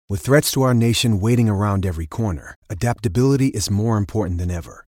With threats to our nation waiting around every corner, adaptability is more important than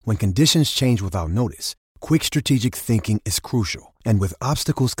ever. When conditions change without notice, quick strategic thinking is crucial. And with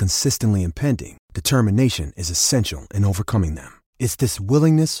obstacles consistently impending, determination is essential in overcoming them. It's this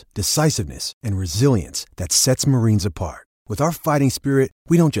willingness, decisiveness, and resilience that sets Marines apart. With our fighting spirit,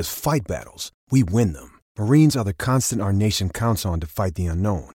 we don't just fight battles, we win them. Marines are the constant our nation counts on to fight the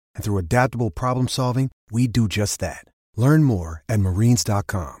unknown. And through adaptable problem solving, we do just that. Learn more at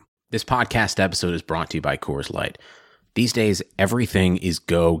marines.com. This podcast episode is brought to you by Coors Light. These days, everything is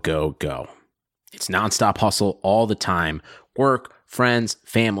go, go, go. It's nonstop hustle all the time. Work, friends,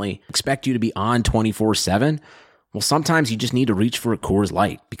 family expect you to be on 24/7. Well, sometimes you just need to reach for a Coors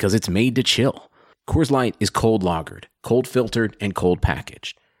Light because it's made to chill. Coors Light is cold lagered, cold filtered, and cold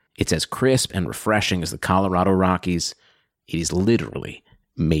packaged. It's as crisp and refreshing as the Colorado Rockies. It is literally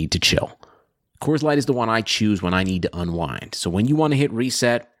made to chill. Coors Light is the one I choose when I need to unwind. So when you want to hit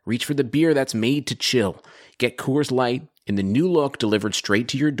reset, reach for the beer that's made to chill. Get Coors Light in the new look delivered straight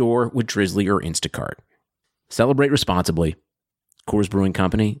to your door with Drizzly or Instacart. Celebrate responsibly. Coors Brewing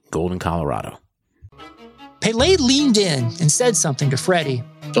Company, Golden, Colorado. Pele leaned in and said something to Freddie.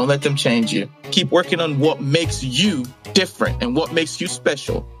 Don't let them change you. Keep working on what makes you different and what makes you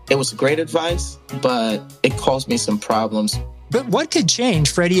special. It was great advice, but it caused me some problems. But what could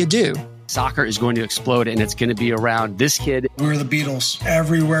change Freddie Adu? Soccer is going to explode, and it's going to be around this kid. We were the Beatles.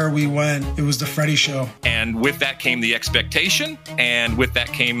 Everywhere we went, it was the Freddie Show. And with that came the expectation, and with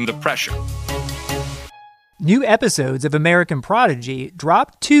that came the pressure. New episodes of American Prodigy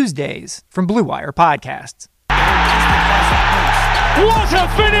drop Tuesdays from Blue Wire Podcasts. What a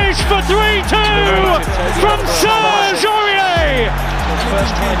finish for 3-2 from Serge Aurier!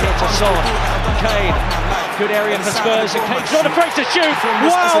 First time here to Son. Kane. Good area for Spurs, and Kane's not afraid to shoot.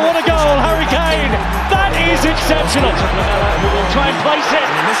 Wow, what a goal, Harry Kane! That is exceptional. Lamella, who will try and place it.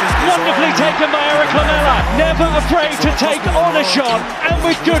 Wonderfully taken by Eric Lamella. Never afraid to take on a shot, and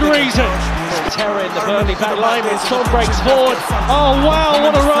with good reason. Terror in the Burnley back line, and Son breaks forward. Oh wow,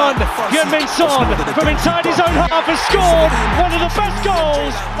 what a run! Heung-min Son from inside his own half has scored one of the best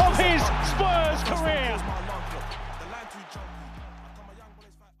goals of his Spurs career.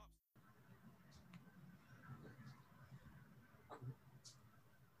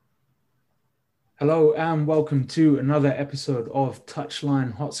 Hello and welcome to another episode of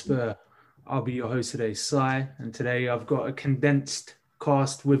Touchline Hotspur. I'll be your host today, Sai, and today I've got a condensed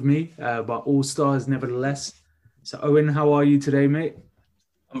cast with me, but all stars nevertheless. So Owen, how are you today, mate?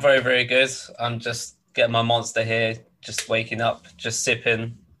 I'm very, very good. I'm just getting my monster here, just waking up, just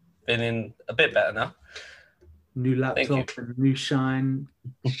sipping, feeling a bit better now. New laptop and new shining.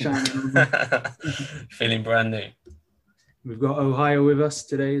 Feeling brand new. We've got Ohio with us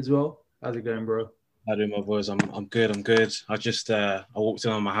today as well. How's it going, bro? How do my boys? I'm good. I just I walked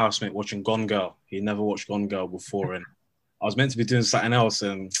in on my housemate watching Gone Girl. He never watched Gone Girl before, and I was meant to be doing something else.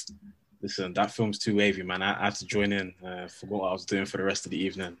 And listen, that film's too wavy, man. I had to join in. Forgot what I was doing for the rest of the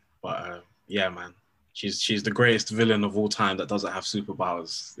evening. But yeah, man, she's the greatest villain of all time that doesn't have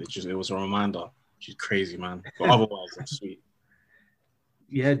superpowers. It was a reminder. She's crazy, man. But otherwise, I'm sweet.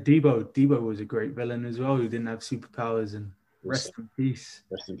 Yeah, Debo was a great villain as well. Who didn't have superpowers, and rest in peace.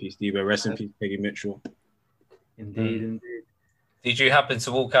 Rest in peace, Debo. Rest in peace, Peggy Mitchell. Indeed. Did you happen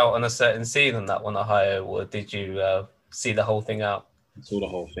to walk out on a certain scene on that one, Ohio, or did you see the whole thing out? I saw the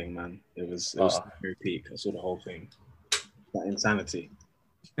whole thing, man. It was very peak. I saw the whole thing. That insanity.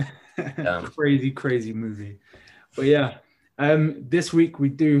 Crazy movie. But yeah, this week we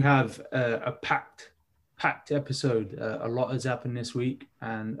do have a packed episode. A lot has happened this week,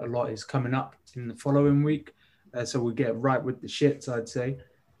 and a lot is coming up in the following week. So we'll get right with the shits, I'd say.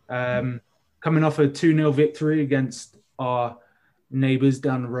 Coming off a 2-0 victory against our neighbours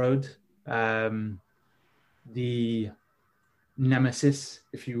down the road, the nemesis,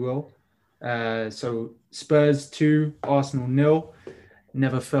 if you will. So Spurs 2, Arsenal 0.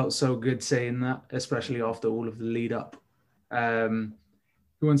 Never felt so good saying that, especially after all of the lead up. Who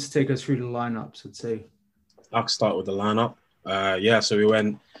wants to take us through the lineups, I'd say? I can start with the lineup. So we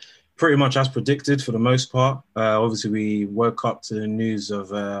went pretty much as predicted for the most part. Obviously, we woke up to the news of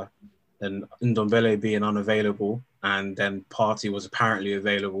Ndombele being unavailable, and then Partey was apparently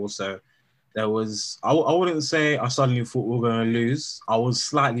available. So there was, I wouldn't say I suddenly thought we were going to lose. I was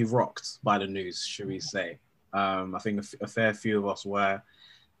slightly rocked by the news, should we say. I think a fair few of us were.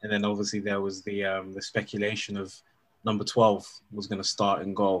 And then obviously there was the speculation of number 12 was going to start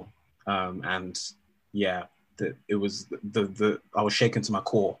in goal. And yeah, it was I was shaken to my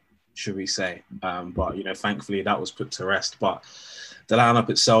core, should we say. But, thankfully that was put to rest. But the lineup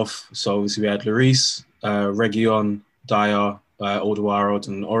itself, so obviously we had Lloris, Reguilon, Dyer, Alderweireld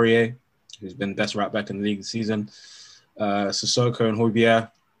and Aurier, who's been best right back in the league this season. Sissoko and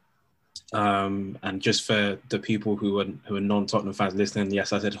Højbjerg. And just for the people who are non-Tottenham fans listening,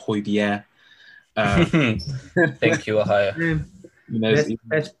 yes, I said Højbjerg. Thank you, Ohio.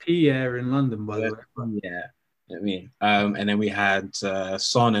 Best Pierre in London, by the way. Yeah, I mean, and then we had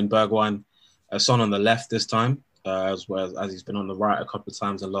Son and Bergwijn. Son on the left this time, as well as he's been on the right a couple of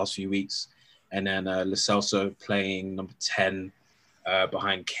times in the last few weeks. And then Lo Celso playing number 10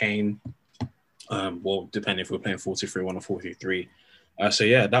 behind Kane. Well, depending if we're playing 4-2-3-1 or 4-3-3. So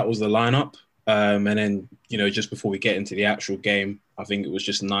yeah, that was the lineup. And then, just before we get into the actual game, I think it was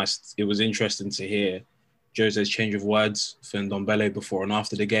just nice. It was interesting to hear Jose's change of words for Ndombele before and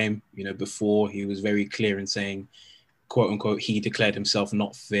after the game. Before he was very clear in saying, quote unquote, he declared himself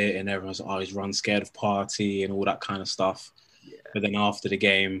not fit, and everyone's like, oh, he's run scared of party and all that kind of stuff. Yeah. But then after the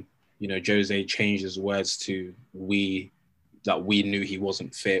game, Jose changed his words to we knew he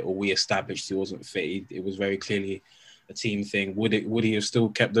wasn't fit, or we established he wasn't fit. It was very clearly a team thing. Would he have still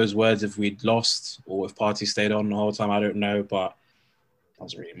kept those words if we'd lost, or if Partey stayed on the whole time? I don't know, but it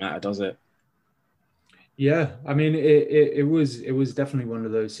doesn't really matter, does it? Yeah, I mean, it was definitely one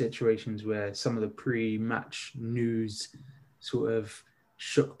of those situations where some of the pre-match news sort of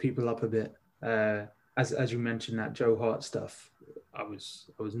shook people up a bit. As you mentioned, that Joe Hart stuff, I was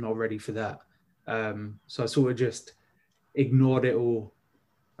not ready for that. So I sort of just ignored it all.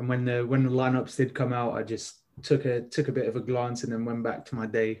 And when the lineups did come out, I just took a bit of a glance and then went back to my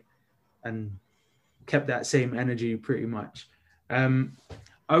day and kept that same energy pretty much.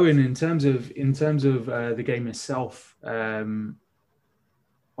 Owen, in terms of the game itself,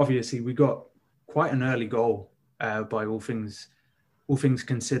 obviously we got quite an early goal by all things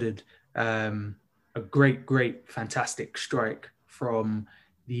considered. A great, fantastic strike from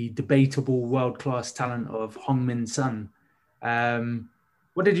the debatable world-class talent of Heung-min Son.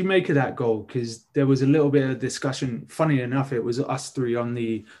 What did you make of that goal? Because there was a little bit of discussion. Funny enough, it was us three on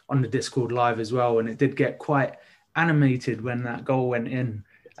the Discord live as well, and it did get quite animated when that goal went in.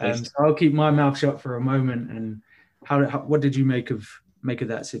 So I'll keep my mouth shut for a moment. And what did you make of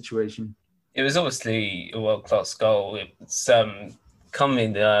that situation? It was obviously a world-class goal. It's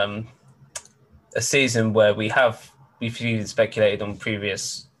coming a season where we've even speculated on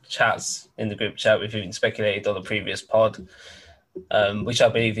previous chats in the group chat. We've even speculated on the previous pod, which I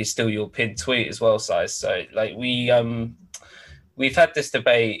believe is still your pinned tweet as well, Si. So we've had this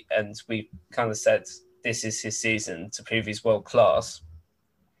debate and we kind of said this is his season to prove he's world class.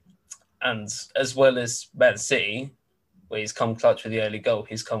 And as well as Man City, where he's come clutch with the early goal,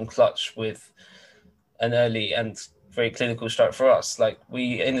 he's come clutch with an early and very clinical strike for us. Like,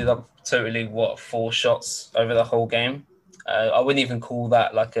 we ended up totally, 4 shots over the whole game. I wouldn't even call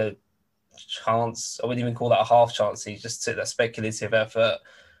that like a chance. I wouldn't even call that a half chance. He just took that speculative effort,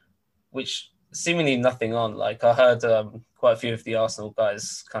 which seemingly nothing on. Like, I heard quite a few of the Arsenal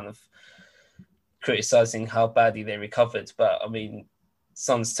guys kind of criticising how badly they recovered. But, I mean,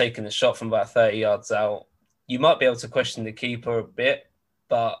 Son's taken a shot from about 30 yards out. You might be able to question the keeper a bit,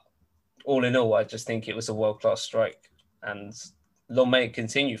 but all in all, I just think it was a world-class strike. And long may it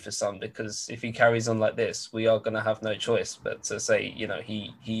continue for Son, because if he carries on like this, we are going to have no choice but to say,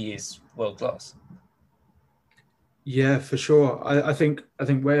 he is world-class. Yeah, for sure. I think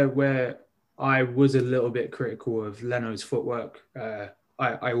where I was a little bit critical of Leno's footwork,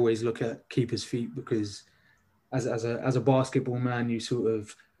 I always look at keepers' feet, because as a basketball man, you sort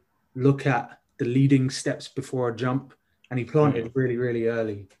of look at the leading steps before a jump, and he planted really, really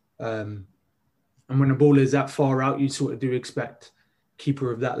early. And when the ball is that far out, you sort of do expect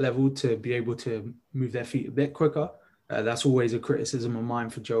keeper of that level to be able to move their feet a bit quicker. That's always a criticism of mine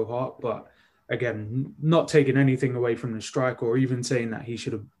for Joe Hart. But again, not taking anything away from the strike or even saying that he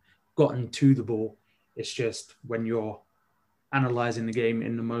should have gotten to the ball. It's just when you're analysing the game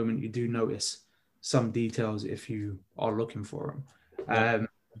in the moment, you do notice some details if you are looking for them.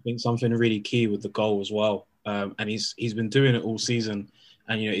 I think something really key with the goal as well, and he's been doing it all season,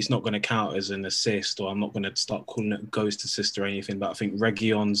 and it's not going to count as an assist, or I'm not going to start calling it a ghost assist or anything, but I think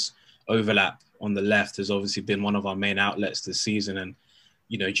Reguilón's overlap on the left has obviously been one of our main outlets this season, and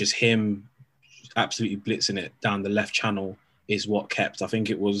just him absolutely blitzing it down the left channel is what kept, I think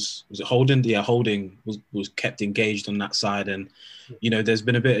it was it Holding? Yeah, Holding was kept engaged on that side. And, there's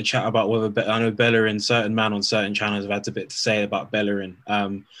been a bit of chat about whether, I know Bellerin, certain man on certain channels have had a bit to say about Bellerin.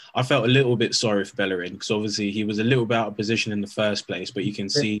 I felt a little bit sorry for Bellerin, because obviously he was a little bit out of position in the first place, but you can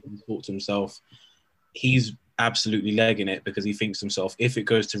see, he thought to himself, he's absolutely legging it, because he thinks to himself, if it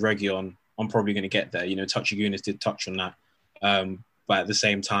goes to Reguilón, I'm probably going to get there. Touchy Guinness did touch on that. But at the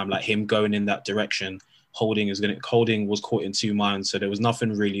same time, like, him going in that direction Holding was caught in two minds, so there was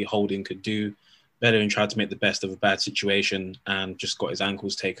nothing really Holding could do. Bellerin tried to make the best of a bad situation and just got his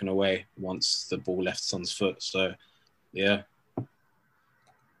ankles taken away once the ball left Son's foot. So, yeah.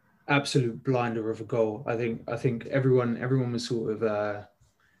 Absolute blinder of a goal. I think everyone was sort of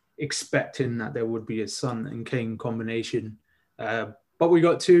expecting that there would be a Son and Kane combination, but we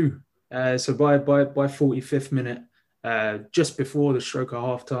got two. So by 45th minute, just before the stroke of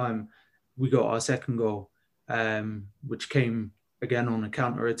half time, we got our second goal, which came again on a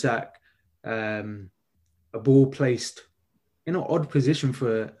counter attack. A ball placed in an odd position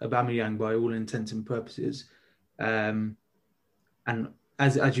for Aubameyang by all intents and purposes, and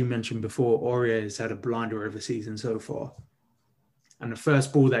as you mentioned before, Aurier has had a blinder of a season so far. And the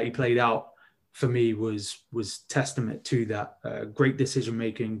first ball that he played out for me was testament to that. Great decision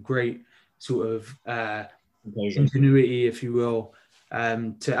making, great sort of ingenuity, if you will,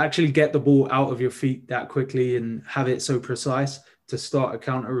 to actually get the ball out of your feet that quickly and have it so precise. To start a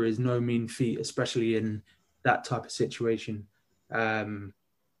counter is no mean feat, especially in that type of situation. And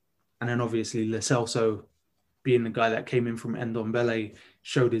then obviously Lo Celso, being the guy that came in from Ndombele,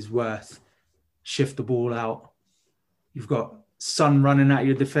 showed his worth, shift the ball out. You've got Son running at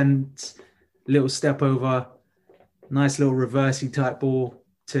your defence, little step over, nice little reversey type ball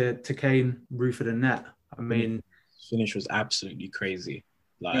to Kane, roof of the net. I mean, finish was absolutely crazy.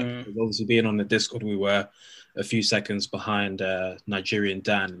 Like, obviously being on the Discord, we were a few seconds behind Nigerian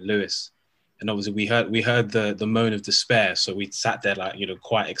Dan Lewis, and obviously we heard the moan of despair. So we sat there like,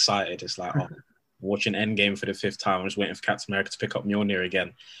 quite excited. It's like, watching Endgame for the fifth time. I was waiting for Captain America to pick up Mjolnir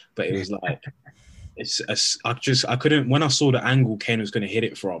again, but it was like, I couldn't. When I saw the angle Kane was going to hit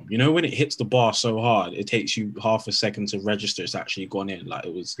it from, when it hits the bar so hard, it takes you half a second to register it's actually gone in. Like,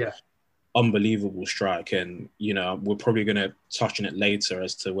 it was unbelievable strike, and we're probably going to touch on it later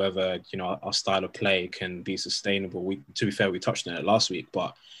as to whether our style of play can be sustainable. To be fair, we touched on it last week,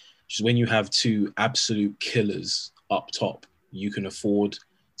 but just when you have two absolute killers up top, you can afford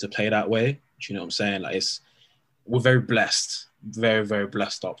to play that way. Do you know what I'm saying? Like, we're very blessed, very, very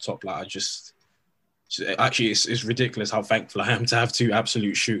blessed up top. Like, it's ridiculous how thankful I am to have two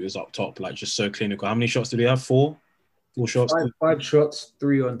absolute shooters up top, like, just so clinical. How many shots do they have? Four shots? Five shots,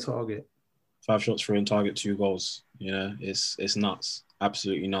 3 on target. 5 shots, 3 on target, 2 goals. It's nuts.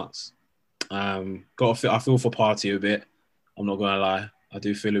 Absolutely nuts. I feel for Partey a bit. I'm not going to lie. I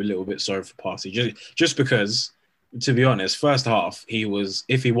do feel a little bit sorry for Partey. Just because, to be honest, first half,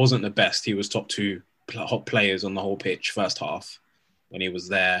 if he wasn't the best, he was top 2 hot players on the whole pitch first half when he was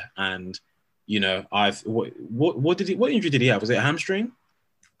there. And, what injury did he have? Was it a hamstring?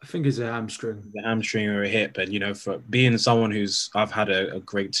 I think it's a hamstring. A hamstring or a hip. And, for being someone I've had a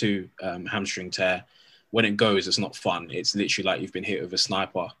grade 2 hamstring tear, when it goes, it's not fun. It's literally like you've been hit with a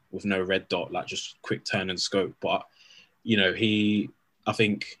sniper with no red dot, like just quick turn and scope. But, I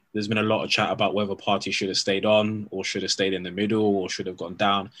think there's been a lot of chat about whether Partey should have stayed on or should have stayed in the middle or should have gone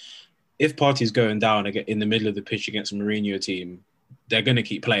down. If Partey's going down in the middle of the pitch against a Mourinho team, they're going to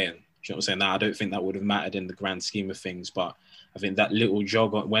keep playing. Do you know what I'm saying? Now, I don't think that would have mattered in the grand scheme of things, but I think that little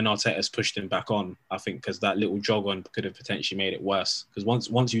jog on, when Arteta's pushed him back on, I think because that little jog on could have potentially made it worse. Because once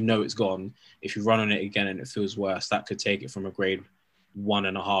it's gone, if you run on it again and it feels worse, that could take it from a grade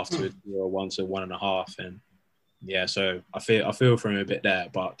 1.5 to a 0.1 to 1.5. And yeah, so I feel for him a bit there,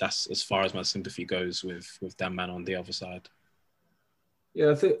 but that's as far as my sympathy goes with that man on the other side.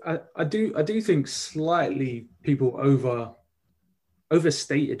 Yeah, I do think slightly people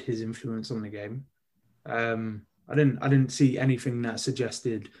overstated his influence on the game. I didn't see anything that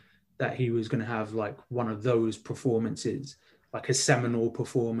suggested that he was going to have like one of those performances, like a seminal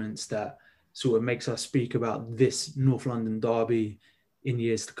performance that sort of makes us speak about this North London derby in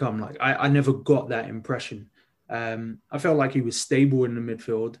years to come. Like I never got that impression. I felt like he was stable in the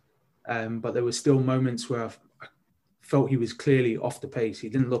midfield, but there were still moments where I felt he was clearly off the pace. He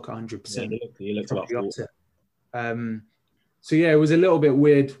didn't look 100%. Yeah, he looked about 40. So yeah, it was a little bit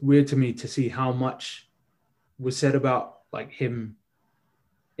weird to me to see how much was said about like him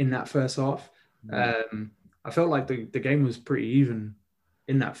in that first half. I felt like the game was pretty even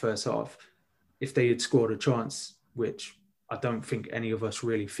in that first half. If they had scored a chance, which I don't think any of us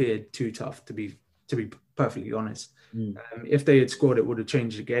really feared too tough, to be perfectly honest. If they had scored, it would have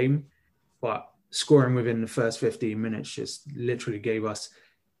changed the game. But scoring within the first 15 minutes just literally gave us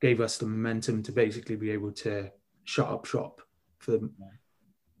the momentum to basically be able to shut up shop for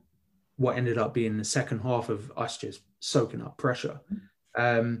what ended up being the second half of us just soaking up pressure.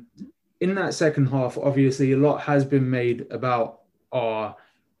 In that second half, obviously, a lot has been made about our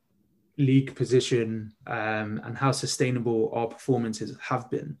league position and how sustainable our performances have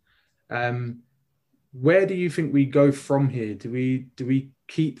been. where do you think we go from here? Do we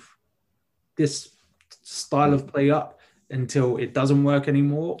keep this style of play up until it doesn't work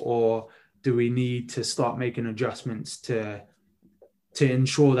anymore, or do we need to start making adjustments to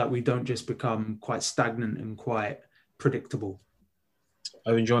ensure that we don't just become quite stagnant and quite predictable?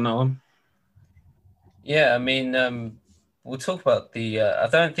 I enjoy that one. Yeah, I mean, we'll talk about I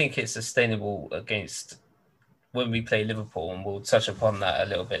don't think it's sustainable against when we play Liverpool, and we'll touch upon that a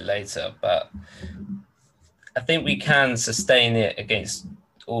little bit later. But I think we can sustain it against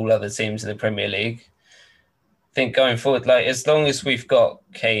all other teams in the Premier League. I think going forward, like as long as we've got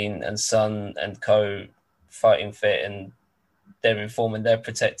Kane and Son and co fighting fit and they're in form and they're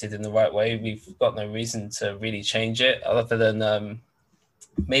protected in the right way, we've got no reason to really change it other than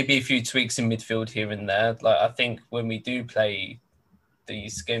maybe a few tweaks in midfield here and there. Like I think when we do play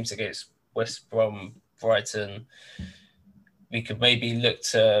these games against West Brom, Brighton, we could maybe look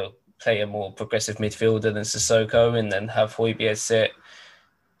to play a more progressive midfielder than Sissoko and then have Højbjerg sit,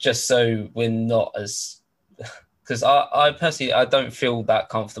 just so we're not as... Because I personally, I don't feel that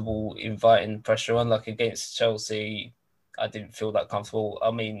comfortable inviting pressure on. Like against Chelsea, I didn't feel that comfortable.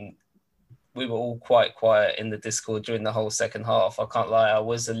 I mean, we were all quite quiet in the Discord during the whole second half. I can't lie, I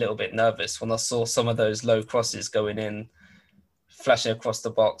was a little bit nervous when I saw some of those low crosses going in, flashing across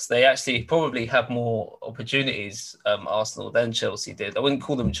the box. They actually probably had more opportunities, Arsenal, than Chelsea did. I wouldn't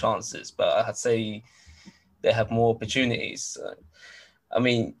call them chances, but I'd say they have more opportunities. I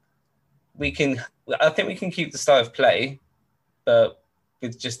mean, I think we can keep the style of play, but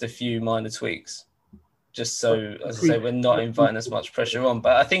with just a few minor tweaks, just so, as I say, we're not inviting as much pressure on.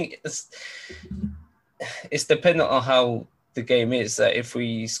 But I think it's dependent on how the game is. That if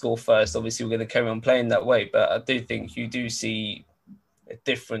we score first, obviously we're going to carry on playing that way. But I do think you do see a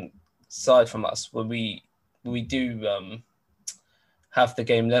different side from us when we do have the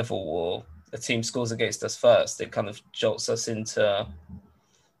game level, or a team scores against us first. It kind of jolts us into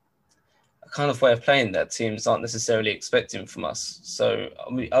kind of way of playing that teams aren't necessarily expecting from us. So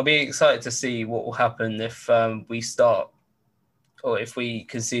I'll be excited to see what will happen if we start, or if we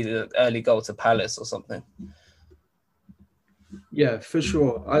concede an early goal to Palace or something. Yeah, for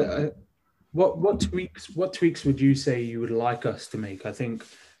sure. What tweaks would you say you would like us to make? I think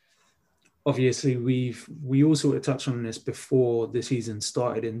obviously we also sort of touched on this before the season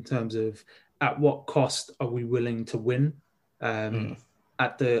started in terms of at what cost are we willing to win?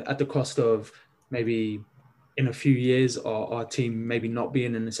 At the cost of maybe in a few years our team maybe not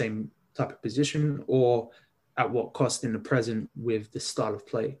being in the same type of position, or at what cost in the present with the style of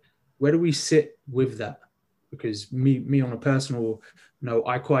play? Where do we sit with that? Because me on a personal note,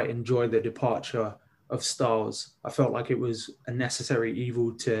 I quite enjoy the departure of styles. I felt like it was a necessary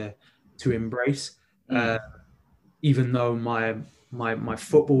evil to embrace, even though my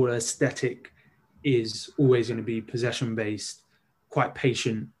football aesthetic is always going to be possession based, quite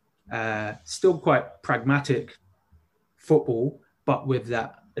patient, still quite pragmatic football, but with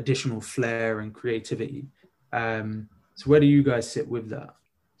that additional flair and creativity. So where do you guys sit with that?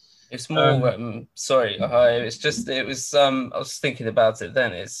 It's more, sorry, I was thinking about it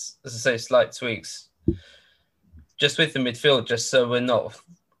then. It's, as I say, slight tweaks just with the midfield, just so we're not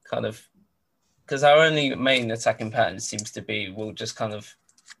kind of, because our only main attacking pattern seems to be we'll just kind of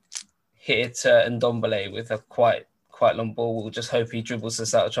hit it to Ndombele with a quite long ball. We'll just hope he dribbles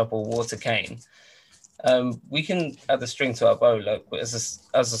us out of trouble, water Kane. We can add a string to our bow. Like as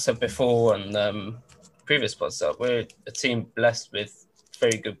I said before on previous pods, we're a team blessed with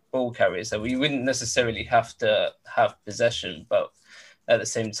very good ball carriers, so we wouldn't necessarily have to have possession, but at the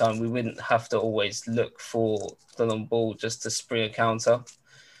same time, we wouldn't have to always look for the long ball just to spring a counter.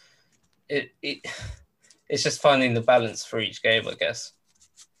 It's just finding the balance for each game, I guess.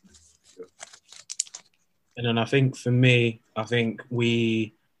 And then I think for me, I know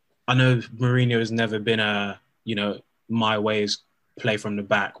Mourinho has never been my way is play from the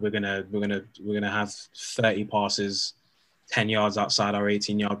back. We're gonna have 30 passes 10 yards outside our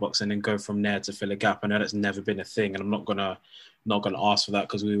 18-yard box and then go from there to fill a gap. I know that's never been a thing, and I'm not gonna ask for that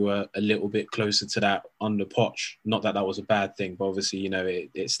because we were a little bit closer to that under Poch. Not that was a bad thing, but obviously,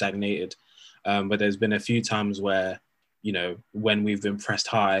 it stagnated. But there's been a few times where, when we've been pressed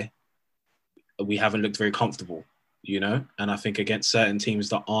high, we haven't looked very comfortable, and I think against certain teams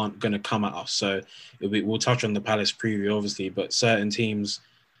that aren't going to come at us. So we'll touch on the Palace preview, obviously, but certain teams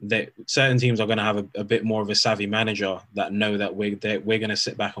are going to have a bit more of a savvy manager that know that we're going to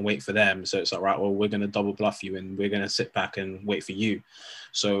sit back and wait for them. So it's like, right, well, we're going to double bluff you and we're going to sit back and wait for you.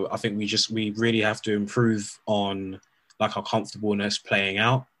 So I think we really have to improve on like our comfortableness playing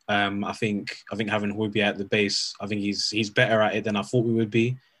out. I think having Højbjerg at the base, I think he's better at it than I thought we would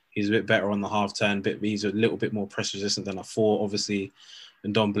be. He's a bit better on the half turn. He's a little bit more press resistant than I thought. Obviously,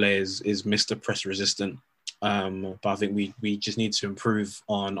 Ndombele is Mr. Press resistant. But I think we just need to improve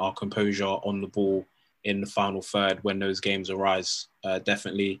on our composure on the ball in the final third when those games arise,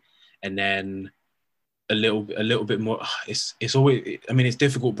 definitely. And then a little bit more. It's always. I mean, it's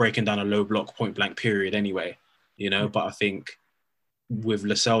difficult breaking down a low block point blank period anyway, But I think with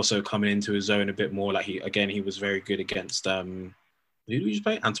Lo Celso coming into his zone a bit more, like he was very good against. Who did we just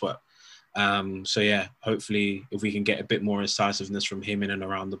play? Antwerp. So yeah, hopefully if we can get a bit more incisiveness from him in and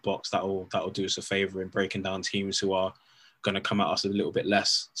around the box, that'll do us a favour in breaking down teams who are going to come at us a little bit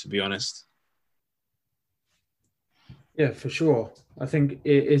less, to be honest. Yeah, for sure. I think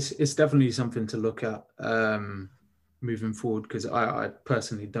it's definitely something to look at moving forward, because I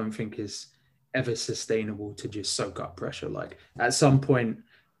personally don't think it's ever sustainable to just soak up pressure. Like at some point,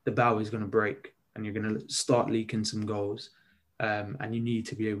 the bow is going to break and you're going to start leaking some goals. And you need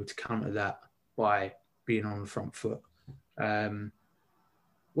to be able to counter that by being on the front foot.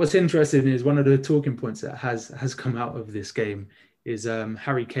 What's interesting is one of the talking points that has come out of this game is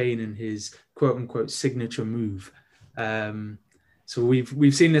Harry Kane and his quote unquote signature move. So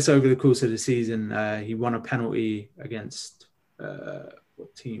we've seen this over the course of the season. He won a penalty against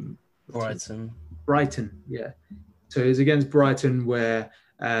what team? Brighton, yeah. So it was against Brighton where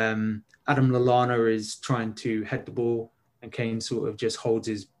Adam Lallana is trying to head the ball, and Kane sort of just holds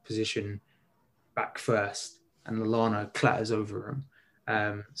his position back first, and Lallana clatters over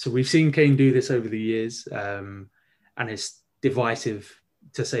him. So we've seen Kane do this over the years, and it's divisive,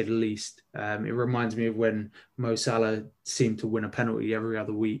 to say the least. It reminds me of when Mo Salah seemed to win a penalty every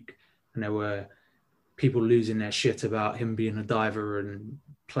other week, and there were people losing their shit about him being a diver and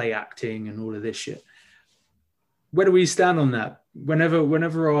play acting and all of this shit. Where do we stand on that?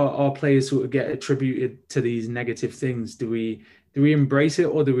 Whenever our players sort of get attributed to these negative things, do we embrace it,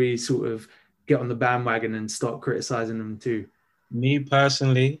 or do we sort of get on the bandwagon and start criticizing them too? Me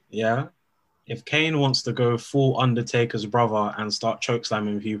personally, yeah. If Kane wants to go full Undertaker's brother and start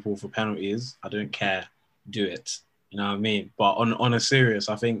chokeslamming people for penalties, I don't care. Do it. You know what I mean? But on a serious,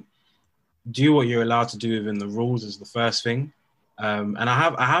 I think do what you're allowed to do within the rules is the first thing. And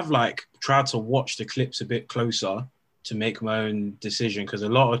I have like tried to watch the clips a bit closer to make my own decision, because a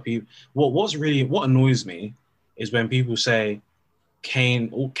lot of people, what annoys me is when people say Kane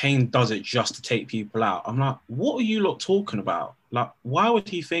does it just to take people out. I'm like, what are you lot talking about? Like, why would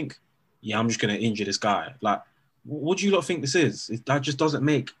he think, yeah, I'm just going to injure this guy? Like, what do you lot think this is? That just doesn't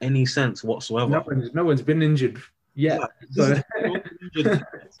make any sense whatsoever. No one's been injured yet. Yeah,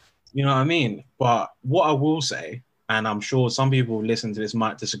 you know what I mean? But what I will say, and I'm sure some people listen to this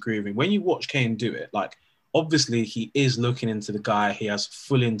might disagree with me, when you watch Kane do it, like, obviously he is looking into the guy. He has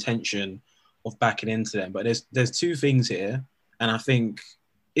full intention of backing into them. But there's two things here. And I think,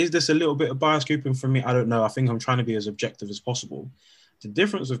 is this a little bit of bias grouping from me? I don't know. I think I'm trying to be as objective as possible. The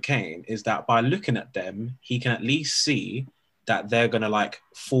difference with Kane is that by looking at them, he can at least see that they're going to like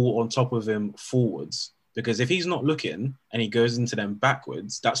fall on top of him forwards. Because if he's not looking and he goes into them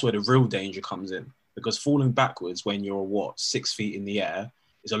backwards, that's where the real danger comes in. Because falling backwards when you're 6 feet in the air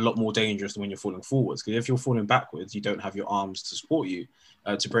is a lot more dangerous than when you're falling forwards. Because if you're falling backwards, you don't have your arms to support you,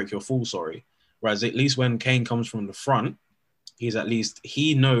 to break your fall, Whereas at least when Kane comes from the front,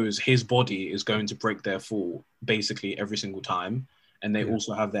 he knows his body is going to break their fall basically every single time. And they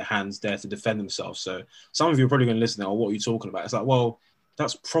also have their hands there to defend themselves. So some of you are probably going to listen to, what are you talking about? It's like, well,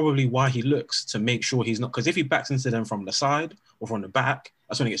 that's probably why he looks, to make sure he's not, because if he backs into them from the side or from the back,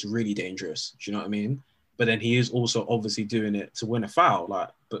 that's when it gets really dangerous. Do you know what I mean? But then he is also obviously doing it to win a foul.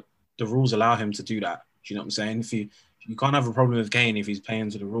 But the rules allow him to do that. Do you know what I'm saying? If you can't have a problem with Kane if he's playing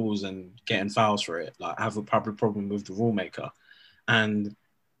to the rules and getting fouls for it. Like, have a problem with the rule maker. And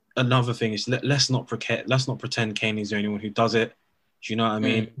another thing is, let's not pretend Kane is the only one who does it. Do you know what I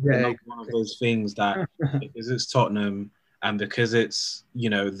mean? Yeah. One of those things that because it's Tottenham and because it's,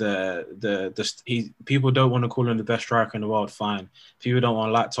 people don't want to call him the best striker in the world, fine. People don't want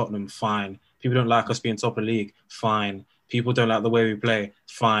to like Tottenham, fine. People don't like us being top of the league, fine. People don't like the way we play,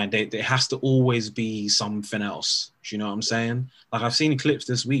 fine. There has to always be something else. Do you know what I'm saying? Like, I've seen clips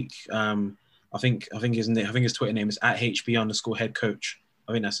this week. I think his Twitter name is @HB_headcoach.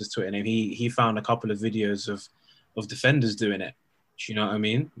 I think that's his Twitter name. He found a couple of videos of defenders doing it. Do you know what I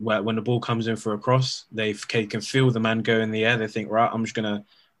mean? Where when the ball comes in for a cross, they can feel the man go in the air. They think, right, I'm just gonna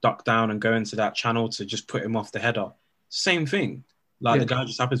duck down and go into that channel to just put him off the header. Same thing. The guy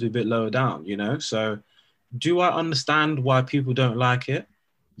just happens to be a bit lower down. So, do I understand why people don't like it?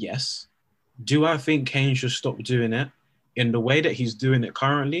 Yes. Do I think Kane should stop doing it in the way that he's doing it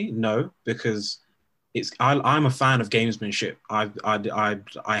currently? No, because I'm a fan of gamesmanship.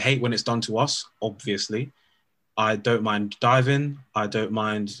 I hate when it's done to us, obviously. I don't mind diving. I don't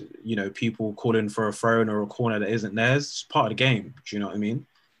mind, people calling for a throw or a corner that isn't theirs. It's part of the game. Do you know what I mean?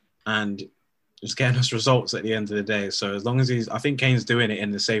 And it's getting us results at the end of the day. So as long as I think Kane's doing it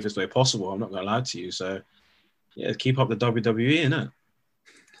in the safest way possible. I'm not going to lie to you. So yeah, keep up the WWE,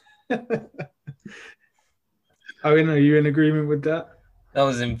 innit? Owen, are you in agreement with that? I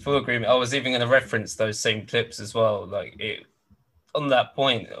was in full agreement. I was even going to reference those same clips as well. Like on that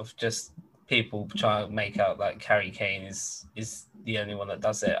point of just people trying to make out like Harry Kane is the only one that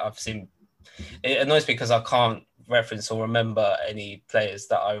does it. I've seen it annoys me because I can't reference or remember any players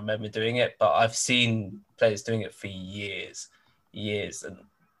that I remember doing it, but I've seen players doing it for years, and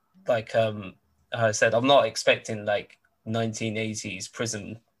like I said, I'm not expecting like 1980s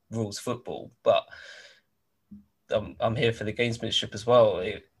prison rules football, but I'm here for the gamesmanship as well.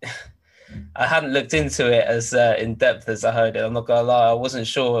 I hadn't looked into it as in depth as I heard it. I'm not gonna lie, I wasn't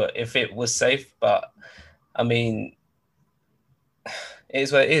sure if it was safe, but I mean, it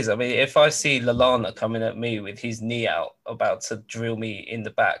is what it is. I mean, if I see Lallana coming at me with his knee out, about to drill me in the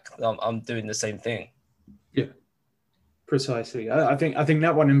back, I'm doing the same thing. Yeah, precisely. I think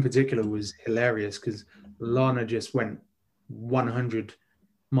that one in particular was hilarious because Lallana just went 100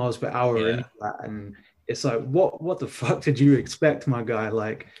 miles per hour into that, and it's like, what the fuck did you expect, my guy?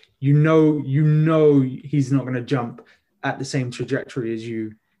 Like, you know, he's not going to jump at the same trajectory as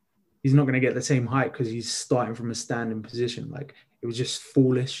you. He's not going to get the same height because he's starting from a standing position. Like, it was just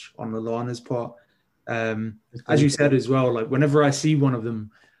foolish on Lallana's part. As you said as well, like whenever I see one of them,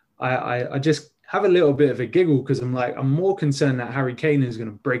 I just have a little bit of a giggle because I'm more concerned that Harry Kane is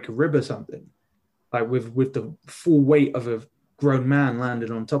going to break a rib or something, like with the full weight of a grown man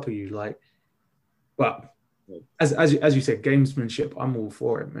landing on top of you. Like, but as you said, gamesmanship, I'm all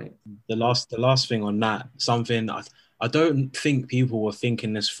for it, mate. The last thing on that, something I don't think people were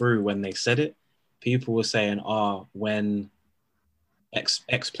thinking this through when they said it. People were saying, when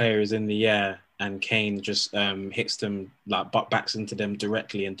X player is in the air and Kane just hits them, like butt backs into them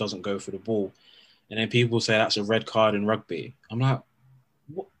directly and doesn't go for the ball. And then people say that's a red card in rugby. I'm like,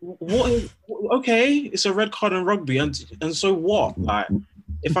 what? Okay, it's a red card in rugby. And so what? Like,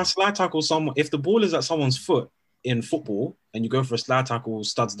 if I slide tackle someone, if the ball is at someone's foot in football and you go for a slide tackle,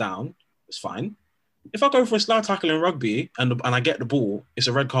 studs down, it's fine. If I go for a slide tackle in rugby and I get the ball, it's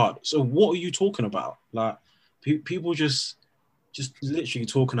a red card. So what are you talking about? Like, people just literally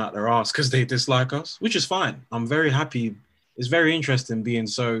talking out their ass because they dislike us, which is fine. I'm very happy. It's very interesting being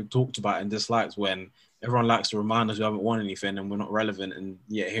so talked about and disliked when everyone likes to remind us we haven't won anything and we're not relevant. And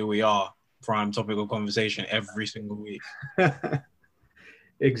yet here we are, prime topic of conversation every single week.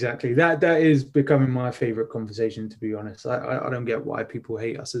 Exactly. That is becoming my favorite conversation, to be honest. I don't get why people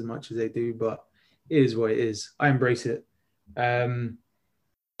hate us as much as they do, but it is what it is. I embrace it. When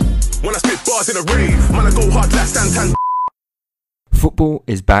I spit bars in a rave, man, I go hard like stand. Football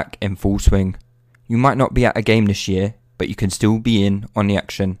is back in full swing. You might not be at a game this year, but you can still be in on the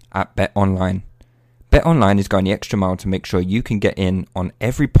action at BetOnline. BetOnline is going the extra mile to make sure you can get in on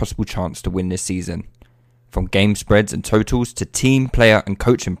every possible chance to win this season. From game spreads and totals to team, player and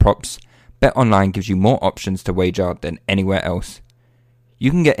coaching props, BetOnline gives you more options to wager than anywhere else. You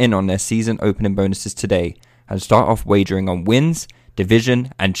can get in on their season opening bonuses today and start off wagering on wins,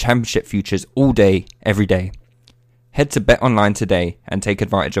 division and championship futures all day, every day. Head to BetOnline today and take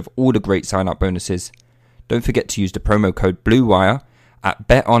advantage of all the great sign-up bonuses. Don't forget to use the promo code BLUEWIRE at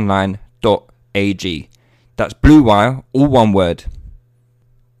betonline.ag. That's BLUEWIRE, all one word.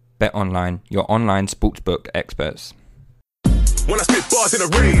 BetOnline, your online sportsbook experts. When I spit bars in a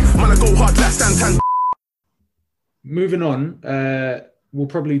rave, man, I go hard like stand. Moving on, we'll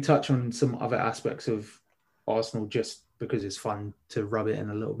probably touch on some other aspects of Arsenal just because it's fun to rub it in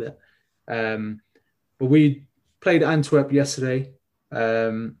a little bit. But we played Antwerp yesterday.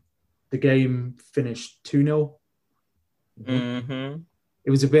 The game finished 2-0. Mm-hmm. It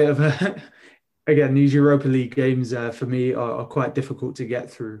was a bit of a... Again, these Europa League games for me are quite difficult to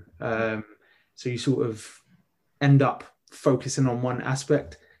get through. So you sort of end up focusing on one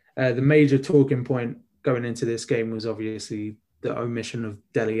aspect. The major talking point going into this game was obviously the omission of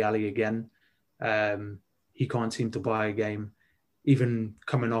Dele Alli again. He can't seem to buy a game, even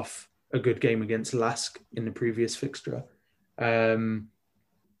coming off a good game against Lask in the previous fixture.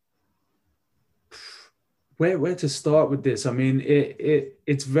 Where to start with this? I mean,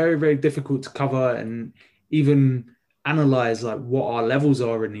 it's very, very difficult to cover and even analyze like what our levels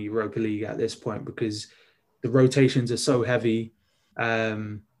are in the Europa League at this point because the rotations are so heavy. The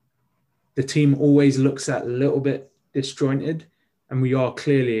team always looks a little bit disjointed. and we are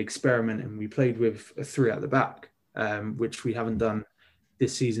clearly experimenting. We played with a 3 at the back, which we haven't done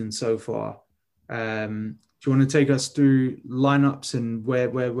this season so far. Do you want to take us through lineups and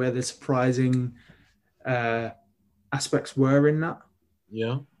where the surprising aspects were in that?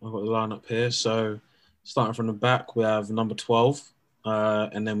 Yeah, I've got the lineup here. So starting from the back, we have number 12,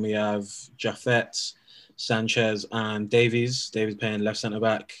 and then we have Jaffet, Sanchez, and Davies. Davies playing left centre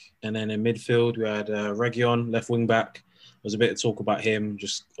back, and then in midfield we had Reguilon, left wing back. There was a bit of talk about him.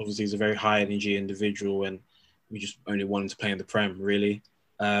 Just obviously he's a very high energy individual, and we just only want him to play in the Prem really.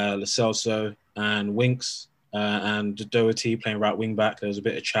 Lo Celso and Winks and Doherty playing right wing back. There was a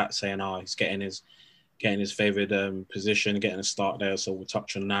bit of chat saying, he's getting his favoured position, getting a start there. So we'll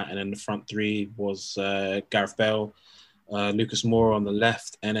touch on that. And then the front three was Gareth Bale, Lucas Moura on the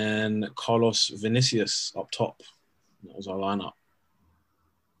left, and then Carlos Vinicius up top. That was our lineup.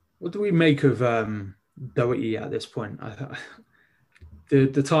 What do we make of Doherty at this point? The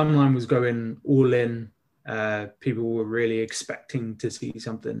timeline was going all in. People were really expecting to see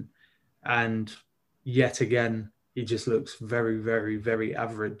something. And yet again, he just looks very, very, very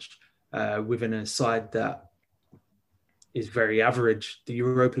average within a side that is very average. The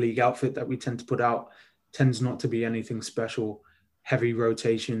Europa League outfit that we tend to put out tends not to be anything special. Heavy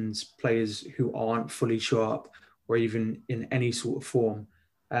rotations, players who aren't fully sharp or even in any sort of form.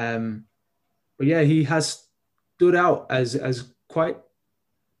 But yeah, he has stood out as quite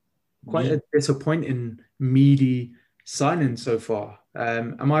a disappointing, meaty signing so far.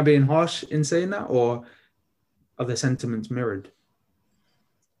 Am I being harsh in saying that, or are the sentiments mirrored?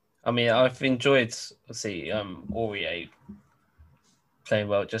 I mean, I've enjoyed, Aurier playing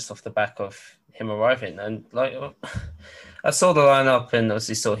well just off the back of him arriving. And I saw the lineup and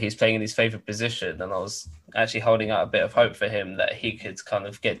obviously saw he's playing in his favourite position, and I was actually holding out a bit of hope for him that he could kind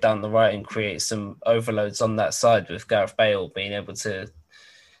of get down the right and create some overloads on that side with Gareth Bale being able to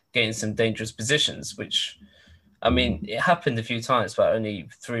get in some dangerous positions, which, I mean, it happened a few times, but only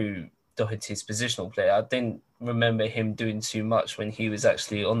through Doherty's positional play. I didn't remember him doing too much when he was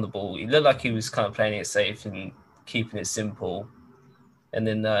actually on the ball. He looked like he was kind of playing it safe and keeping it simple. And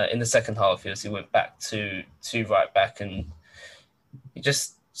then in the second half, he obviously went back to right back, and he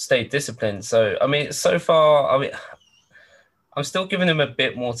just stayed disciplined. So, I mean, so far, I'm still giving him a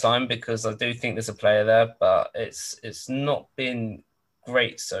bit more time because I do think there's a player there, but it's not been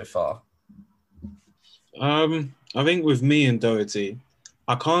great so far. I think with me and Doherty,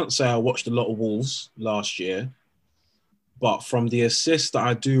 I can't say I watched a lot of Wolves last year, but from the assists that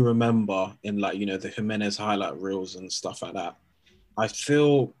I do remember in the Jimenez highlight reels and stuff like that, I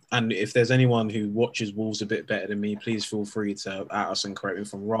feel, and if there's anyone who watches Wolves a bit better than me, please feel free to at us and correct me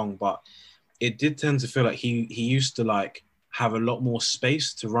if I'm wrong, but it did tend to feel like he used to have a lot more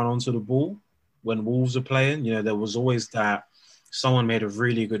space to run onto the ball when Wolves are playing. There was always that. Someone made a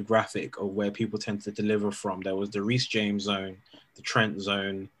really good graphic of where people tend to deliver from. There was the Reece James zone, the Trent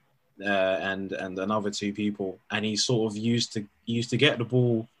zone, and another two people. And he sort of used to get the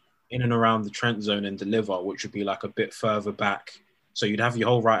ball in and around the Trent zone and deliver, which would be a bit further back. So you'd have your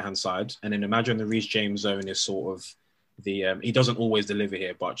whole right-hand side. And then imagine the Reece James zone is sort of the... he doesn't always deliver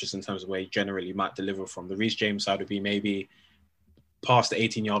here, but just in terms of where he generally might deliver from. The Reece James side would be maybe past the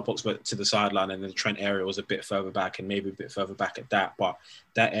 18-yard box, but to the sideline, and then the Trent area was a bit further back and maybe a bit further back at that. But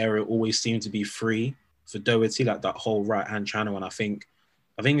that area always seemed to be free for Doherty, that whole right-hand channel. And I think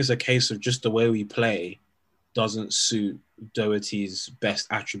it's a case of just the way we play doesn't suit Doherty's best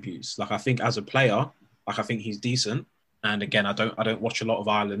attributes. I think as a player, I think he's decent. And again, I don't watch a lot of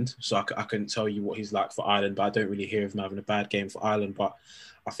Ireland, so I couldn't tell you what he's like for Ireland, but I don't really hear of him having a bad game for Ireland. But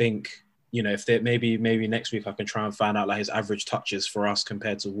I think, if they maybe next week I can try and find out his average touches for us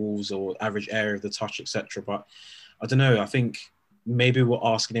compared to Wolves, or average area of the touch, etc. But I don't know. I think maybe we're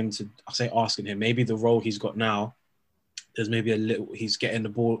asking him. Maybe the role he's got now, there's maybe a little. He's getting the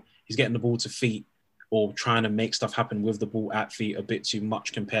ball to feet, or trying to make stuff happen with the ball at feet a bit too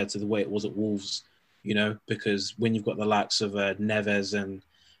much compared to the way it was at Wolves. Because when you've got the likes of Neves and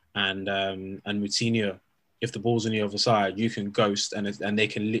Moutinho, if the ball's on the other side, you can ghost and they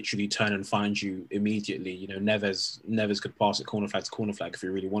can literally turn and find you immediately. Neves could pass it corner flag to corner flag if he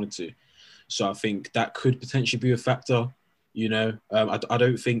really wanted to. So I think that could potentially be a factor. I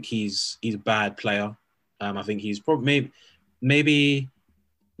don't think he's a bad player. I think he's probably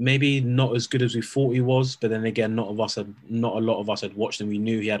maybe not as good as we thought he was, but then again, not a lot of us had watched him. We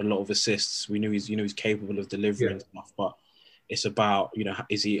knew he had a lot of assists. We knew he's capable of delivering stuff, but it's about,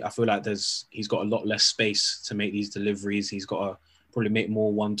 I feel like he's got a lot less space to make these deliveries. He's got to probably make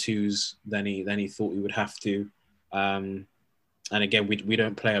more 1-2s than he thought he would have to. And again, we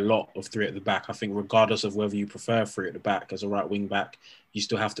don't play a lot of three at the back. I think regardless of whether you prefer three at the back as a right wing back, you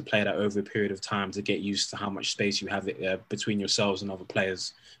still have to play that over a period of time to get used to how much space you have between yourselves and other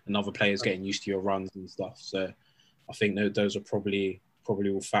players getting used to your runs and stuff. So I think those are probably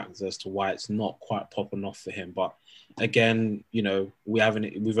all factors as to why it's not quite popping off for him. But again,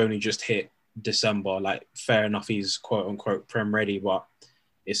 we've only just hit December. Like, fair enough, he's quote unquote prem ready, but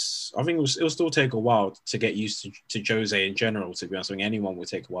I think it'll still take a while to get used to Jose in general. To be honest, I think anyone would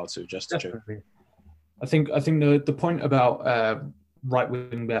take a while to adjust to Jose. I think the point about right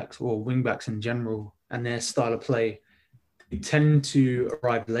wing backs or wing backs in general and their style of play, they tend to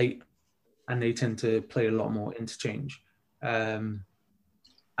arrive late and they tend to play a lot more interchange. At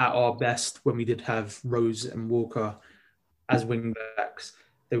our best, when we did have Rose and Walker as wing backs,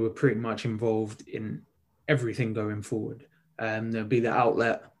 they were pretty much involved in everything going forward. There'd be the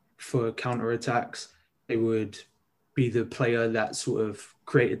outlet for counter-attacks. They would be the player that sort of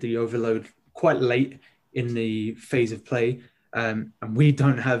created the overload quite late in the phase of play. And we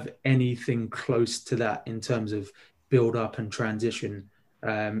don't have anything close to that in terms of build-up and transition.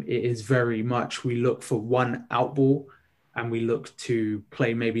 It is very much, we look for one out ball and we look to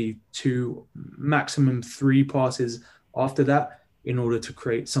play maybe 2, maximum 3 passes after that in order to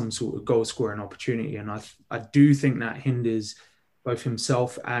create some sort of goal scoring opportunity. And I do think that hinders both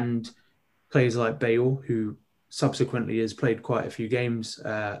himself and players like Bale, who subsequently has played quite a few games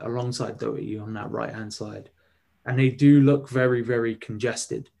alongside Doherty on that right-hand side. And they do look very, very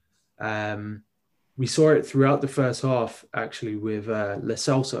congested. We saw it throughout the first half, actually, with Lo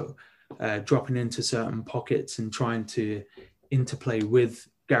Celso dropping into certain pockets and trying to interplay with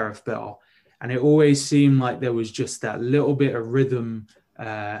Gareth Bale. And it always seemed like there was just that little bit of rhythm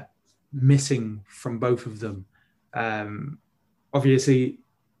missing from both of them. Obviously,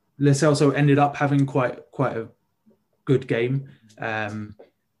 Lo Celso ended up having quite a good game.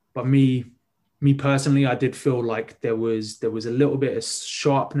 But me personally, I did feel like there was a little bit of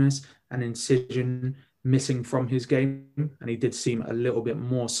sharpness and incision missing from his game. And he did seem a little bit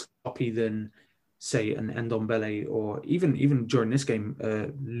more sloppy than, say, an Ndombele or even during this game,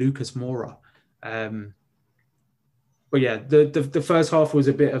 Lucas Moura. But yeah, the first half was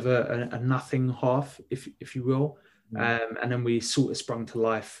a bit of a nothing half, if you will. And then we sort of sprung to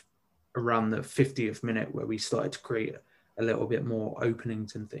life around the 50th minute where we started to create a little bit more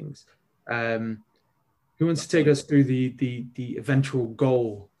openings and things. Who wants to take us through the eventual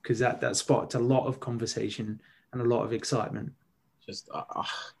goal? Because that sparked a lot of conversation and a lot of excitement. Just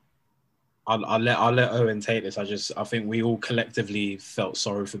I'll let Owen take this. I think we all collectively felt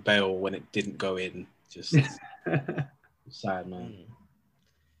sorry for Bale when it didn't go in. Just sad, man.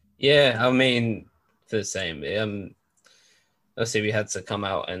 Yeah, I mean, the same. Obviously, we had to come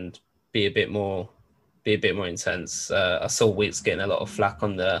out and be a bit more intense. I saw Weeks getting a lot of flack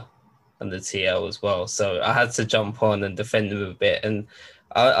on the TL as well, so I had to jump on and defend him a bit. And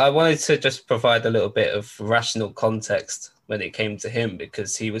I wanted to just provide a little bit of rational context when it came to him,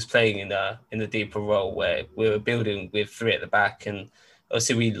 because he was playing in a deeper role where we were building with 3 at the back, and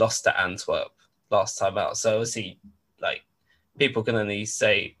obviously we lost to Antwerp last time out. So obviously, like, people can only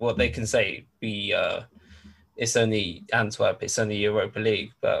say what they can say. It's only Antwerp, it's only Europa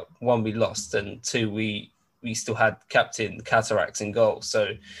League, but 1, we lost, and 2, we still had captain Cataracts in goal.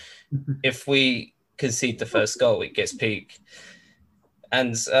 So if we concede the first goal, it gets peak.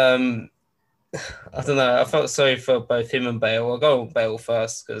 And I don't know, I felt sorry for both him and Bale. I'll go on Bale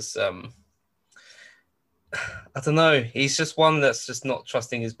first because I don't know, he's just one that's just not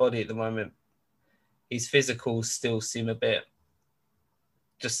trusting his body at the moment. His physicals still seem a bit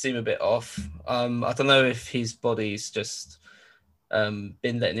off. I don't know if his body's just been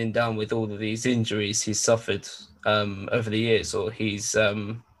letting him down with all of these injuries he's suffered over the years, or he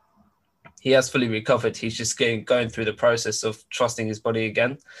has fully recovered. He's just going through the process of trusting his body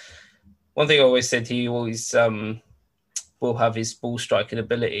again. One thing I always said, he always will have his ball striking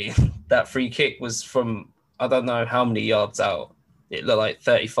ability. That free kick was from, I don't know how many yards out. It looked like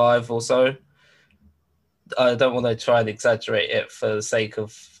 35 or so. I don't want to try and exaggerate it for the sake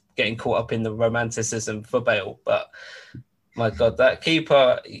of getting caught up in the romanticism for Bale, but my God, that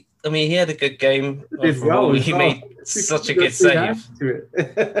keeper, I mean, he had a good game. Overall. He made such a good save.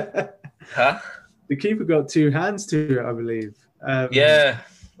 Huh? The keeper got 2 hands to it, I believe. Yeah.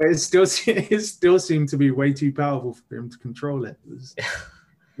 But it still seemed to be way too powerful for him to control it. It was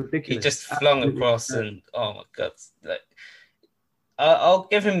ridiculous. He just flung across and, oh my God. Like, I'll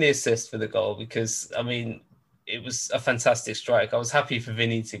give him the assist for the goal because, I mean, it was a fantastic strike. I was happy for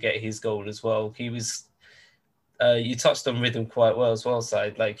Vinny to get his goal as well. He was, you touched on rhythm quite well as well,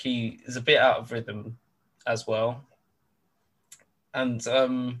 Side. Like, he is a bit out of rhythm as well. And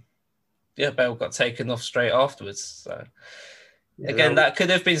Bale got taken off straight afterwards. So Yeah, that could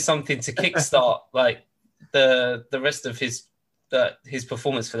have been something to kickstart like the rest of his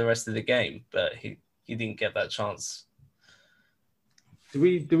performance for the rest of the game, but he didn't get that chance. Are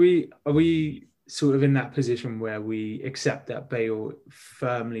we sort of in that position where we accept that Bale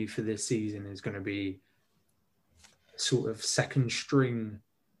firmly for this season is going to be sort of second string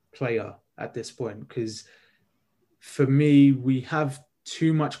player at this point? Because for me, we have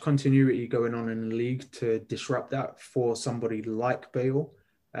too much continuity going on in the league to disrupt that for somebody like Bale.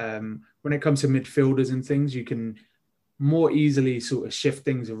 When it comes to midfielders and things, you can more easily sort of shift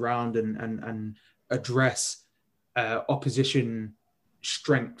things around and address opposition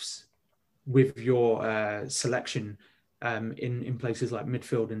strengths with your selection in places like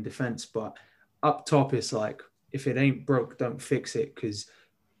midfield and defense. But up top, it's like, if it ain't broke, don't fix it. Because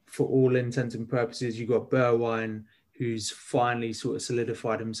for all intents and purposes, you got Bergwijn, who's finally sort of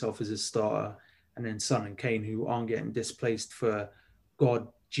solidified himself as a starter, and then Son and Kane, who aren't getting displaced for God,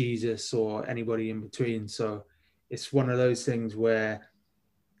 Jesus, or anybody in between. So it's one of those things where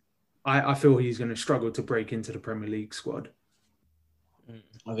I feel he's going to struggle to break into the Premier League squad.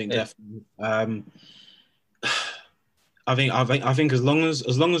 I think definitely. I think as long as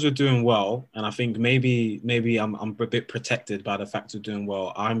we're doing well, and I think maybe I'm a bit protected by the fact of doing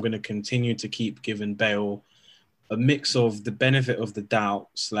well, I'm going to continue to keep giving Bale a mix of the benefit of the doubt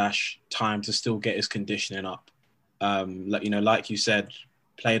 / time to still get his conditioning up. Like you said,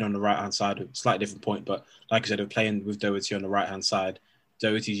 playing on the right hand side, slightly different point, but like I said, playing with Doherty on the right hand side,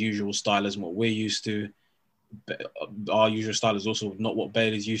 Doherty's usual style isn't what we're used to. Our usual style is also not what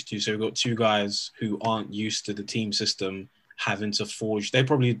Bale is used to. So we've got two guys who aren't used to the team system having to forge.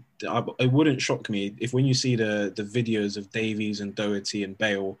 It wouldn't shock me if when you see the videos of Davies and Doherty and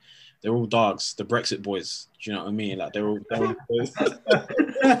Bale, they're all dogs, the Brexit boys. Do you know what I mean? Like they're all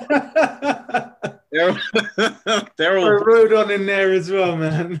they're all rode on in there as well,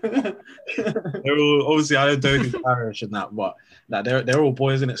 man. They're all, obviously, I don't do parish and that, but like they're all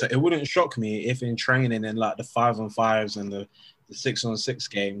boys in it. So it wouldn't shock me if in training in like the 5-on-5s and the 6-on-6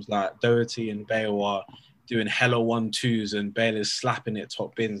 games, like Doherty and Bale are doing hella 1-2s and Bale is slapping it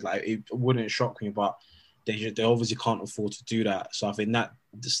top bins. Like it wouldn't shock me, but they obviously can't afford to do that. So I think that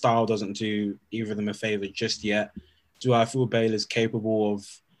the style doesn't do either of them a favor just yet. Do I feel Bale is capable of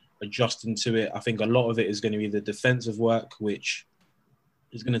adjusting to it? I think a lot of it is going to be the defensive work, which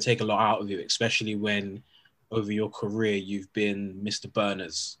is going to take a lot out of you, especially when over your career you've been Mr.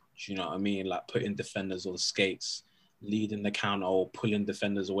 Burners. Do you know what I mean? Like putting defenders on skates, leading the counter or pulling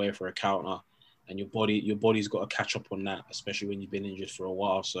defenders away for a counter, and your body's got to catch up on that, especially when you've been injured for a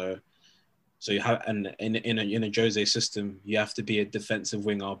while. So you have, and in a Jose system, you have to be a defensive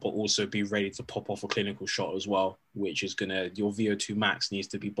winger, but also be ready to pop off a clinical shot as well, which is your VO2 max needs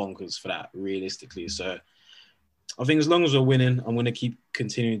to be bonkers for that, realistically. So I think as long as we're winning, I'm going to keep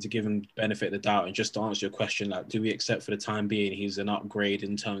continuing to give him benefit of the doubt. And just to answer your question, like, do we accept for the time being he's an upgrade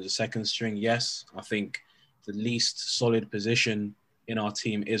in terms of second string? Yes. I think the least solid position in our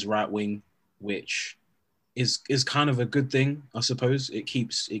team is right wing, which is kind of a good thing, I suppose. It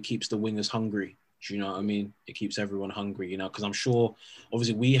keeps the wingers hungry. Do you know what I mean? It keeps everyone hungry, you know, because I'm sure,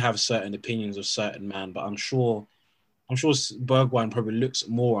 obviously, we have certain opinions of certain man, but I'm sure Bergwijn probably looks at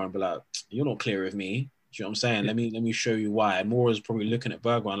Moura and be like, "You're not clear of me." Do you know what I'm saying? Let me show you why. And Moura's probably looking at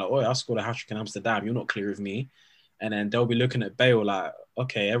Bergwijn like, "Oh, I scored a hat-trick in Amsterdam. You're not clear of me." And then they'll be looking at Bale like,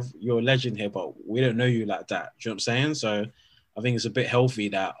 "Okay, you're a legend here, but we don't know you like that." Do you know what I'm saying? So I think it's a bit healthy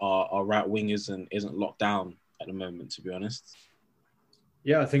that our right wing isn't locked down at the moment, to be honest.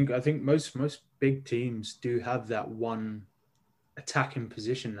 Yeah, I think most big teams do have that one attacking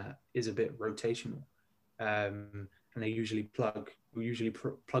position that is a bit rotational, and they usually plug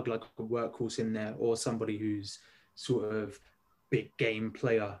like a workhorse in there or somebody who's sort of big game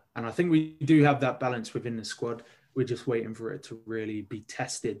player. And I think we do have that balance within the squad. We're just waiting for it to really be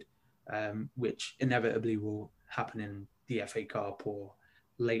tested, which inevitably will happen in the FA Cup or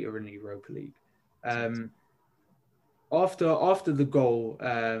later in the Europa League. After the goal,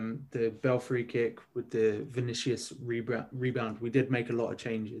 the Bell free kick with the Vinicius rebound, we did make a lot of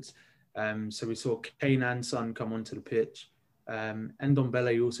changes. So we saw Kane and Son come onto the pitch.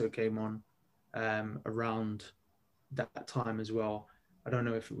 Ndombele also came on around that time as well. I don't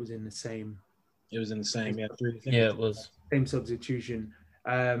know if it was in the same. It was in the same, yeah. Yeah, it was. Same substitution.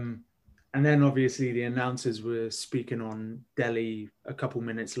 And then obviously the announcers were speaking on Dele a couple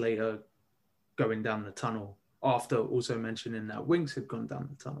minutes later going down the tunnel, after also mentioning that Winks had gone down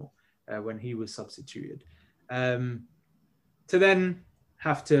the tunnel when he was substituted. To then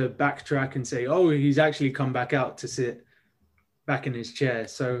have to backtrack and say, oh, he's actually come back out to sit back in his chair.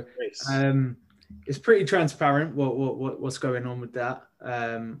 So it's pretty transparent what's going on with that.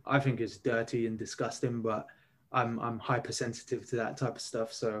 I think it's dirty and disgusting, but I'm hypersensitive to that type of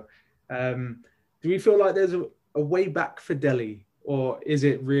stuff. So do we feel like there's a way back for Delhi, or is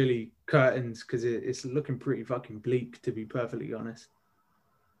it really curtains? Because it's looking pretty fucking bleak, to be perfectly honest.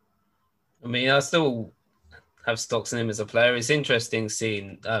 I mean, I still have stocks in him as a player. It's interesting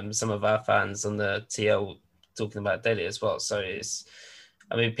seeing some of our fans on the TL talking about Delhi as well. So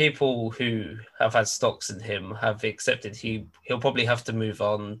people who have had stocks in him have accepted he'll probably have to move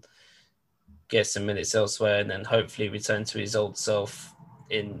on, get some minutes elsewhere, and then hopefully return to his old self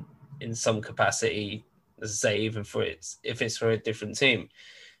in some capacity, as I say, even if it's for a different team.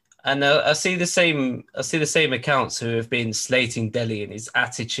 And I see the same accounts who have been slating Delhi and his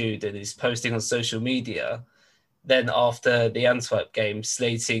attitude and his posting on social media. Then after the Antwerp game,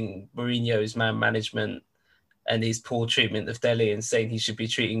 slating Mourinho's man management and his poor treatment of Delhi and saying he should be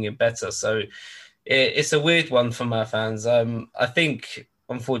treating him better. So it's a weird one for my fans. I think,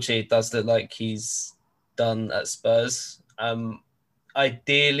 unfortunately, it does look like he's done at Spurs.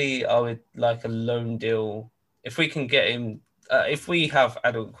 Ideally, I would like a loan deal. If we can get him, if we have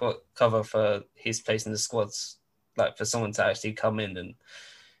adequate cover for his place in the squads, like for someone to actually come in and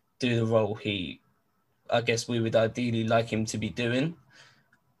do the role I guess we would ideally like him to be doing,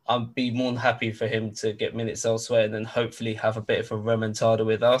 I'd be more than happy for him to get minutes elsewhere and then hopefully have a bit of a remontada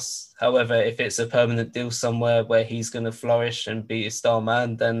with us. However, if it's a permanent deal somewhere where he's going to flourish and be a star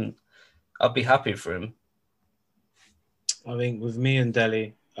man, then I'd be happy for him. I think with me and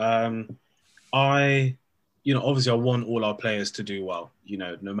Delhi, obviously I want all our players to do well,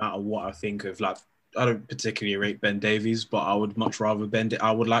 no matter what I think of. Like, I don't particularly rate Ben Davies, but I would much rather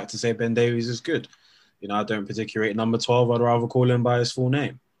I would like to say Ben Davies is good. I don't particularly rate number 12. I'd rather call him by his full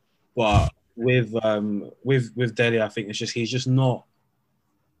name. But with Delhi, I think he's just not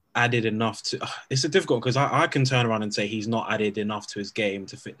added enough to. It's a difficult, because I can turn around and say he's not added enough to his game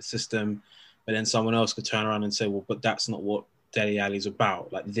to fit the system, but then someone else could turn around and say, well, but that's not what Dele Alli's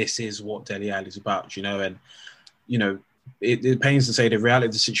about. Like, this is what Dele Alli's about, and it pains to say the reality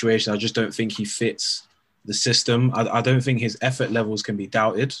of the situation. I just don't think he fits the system. I don't think his effort levels can be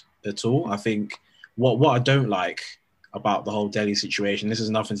doubted at all. I think what I don't like about the whole Delhi situation, this has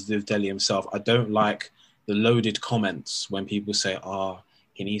nothing to do with Delhi himself. I don't like the loaded comments when people say,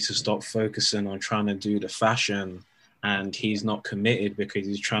 he needs to stop focusing on trying to do the fashion and he's not committed because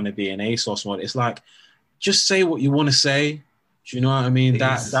he's trying to be an ASOS model. It's like, just say what you want to say. Do you know what I mean?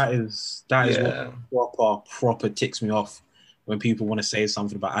 That is what proper ticks me off when people want to say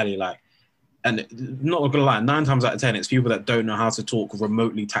something about Ali. Like, and not gonna lie, 9 times out of 10, it's people that don't know how to talk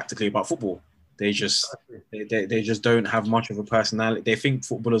remotely tactically about football. They just don't have much of a personality. They think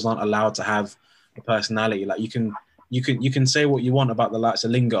footballers aren't allowed to have a personality. Like, you can say what you want about the likes of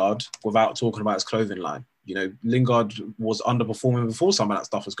Lingard without talking about his clothing line. Lingard was underperforming before some of that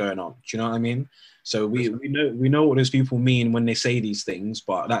stuff was going on. Do you know what I mean? So we know what those people mean when they say these things,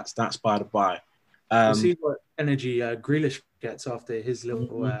 but that's by the by. You see what energy Grealish gets after his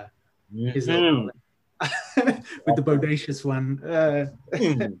little with the bodacious one.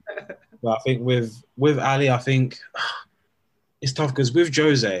 But I think with Ali, I think it's tough because with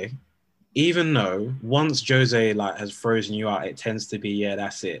Jose, even though once Jose has frozen you out, it tends to be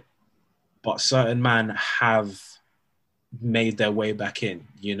that's it. But certain men have made their way back in,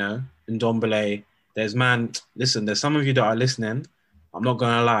 Ndombele, there's some of you that are listening. I'm not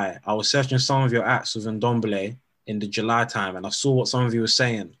going to lie. I was searching some of your apps with Ndombele in the July time, and I saw what some of you were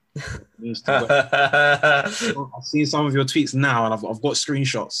saying. I've seen some of your tweets now, and I've got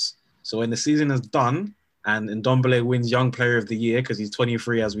screenshots. So when the season is done and Ndombele wins Young Player of the Year, because he's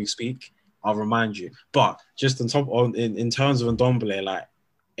 23 as we speak, I'll remind you. But just in terms of Ndombele,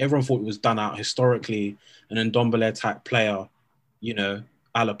 everyone thought it was done out historically, an Ndombele type player,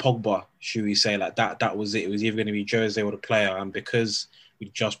 a la Pogba, should we say, that was it. It was either going to be Jose or the player. And because we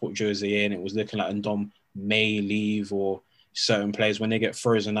just put Jose in, it was looking like Ndom may leave, or certain players, when they get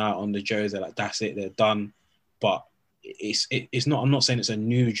frozen out on the Jose, that's it, they're done. But it's not, I'm not saying it's a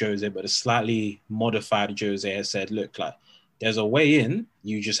new Jose, but a slightly modified Jose has said, look, there's a way in,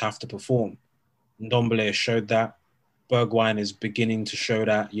 you just have to perform. Ndombele showed that. Bergwijn is beginning to show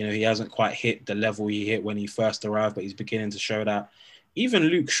that. He hasn't quite hit the level he hit when he first arrived, but he's beginning to show that. Even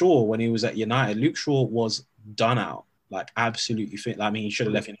Luke Shaw, when he was at United, Luke Shaw was done out, absolutely fit. He should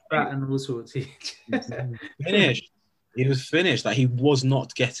have left him. And all sorts. Finished. He was finished. He was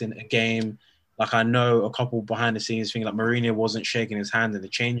not getting a game. I know a couple behind the scenes thing, Mourinho wasn't shaking his hand in the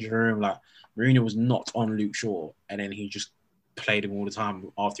changing room. Mourinho was not on Luke Shaw, and then he just played him all the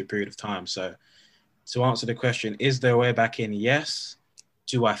time after a period of time. So to answer the question, is there a way back in? Yes.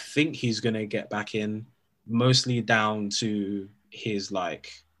 Do I think he's going to get back in? Mostly down to his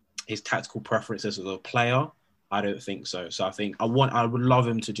tactical preferences as a player. I don't think so. So I would love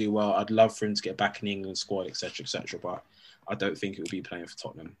him to do well. I'd love for him to get back in the England squad, etc., etc. But I don't think it will be playing for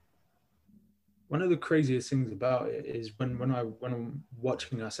Tottenham. One of the craziest things about it is when I'm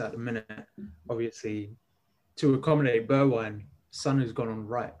watching us at the minute, obviously, to accommodate Bergwijn, Son has gone on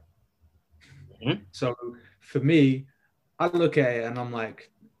right. Mm-hmm. So for me, I look at it and I'm like,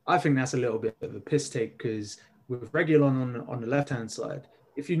 I think that's a little bit of a piss take, because with Reguilon on the left-hand side,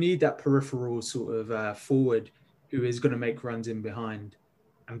 if you need that peripheral sort of forward who is going to make runs in behind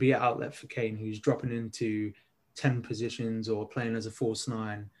and be an outlet for Kane, who's dropping into 10 positions or playing as a false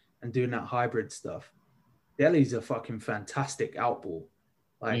nine and doing that hybrid stuff, Dele's a fucking fantastic outball.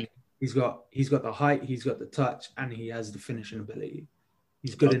 Like, he's got the height, he's got the touch, and he has the finishing ability.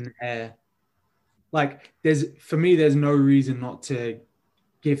 He's good in the air. Like, for me, there's no reason not to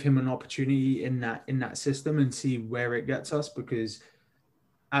give him an opportunity in that system and see where it gets us, because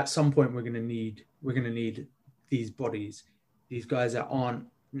at some point we're gonna need these bodies, these guys that aren't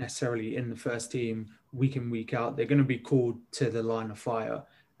necessarily in the first team week in, week out. They're gonna be called to the line of fire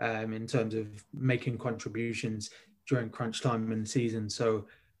in terms of making contributions during crunch time in the season. So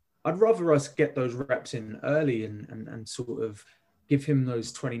I'd rather us get those reps in early and sort of give him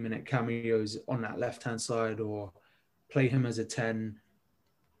those 20-minute cameos on that left-hand side, or play him as a 10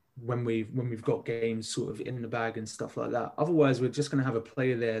 when we've got games sort of in the bag and stuff like that. Otherwise, we're just going to have a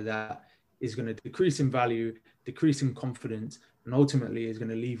player there that is going to decrease in value, decrease in confidence, and ultimately is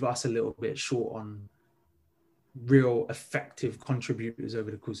going to leave us a little bit short on real effective contributors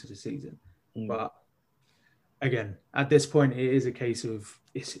over the course of the season. But again, at this point, it is a case of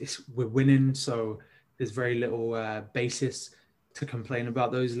we're winning, so there's very little basis to complain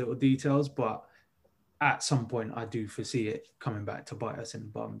about those little details. But at some point, I do foresee it coming back to bite us in the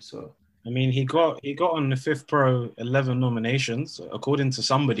bum. So I mean, he got on the Fifth Pro 11 nominations. According to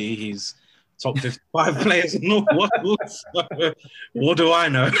somebody, he's top 55 players in the world. What do I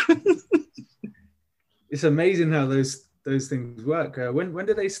know? It's amazing how those things work. When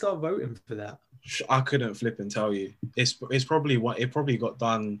did they start voting for that? I couldn't flip and tell you. It's probably it probably got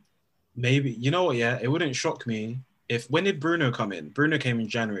done. Maybe, you know what? Yeah, it wouldn't shock me if, when did Bruno come in? Bruno came in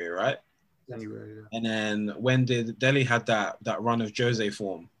January, right? January. Yeah. And then when did Dele had that run of Jose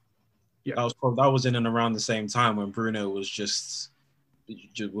form? Yeah, that was in and around the same time when Bruno was just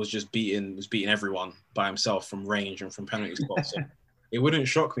beating everyone by himself from range and from penalty spots. So it wouldn't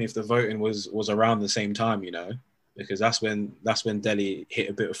shock me if the voting was around the same time, you know, because that's when Dele hit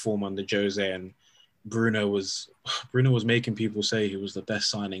a bit of form under Jose, and Bruno was making people say he was the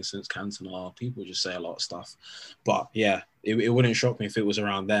best signing since Cantona. People just say a lot of stuff, but yeah, it wouldn't shock me if it was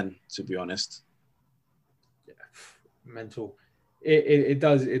around then, to be honest. Yeah, mental. It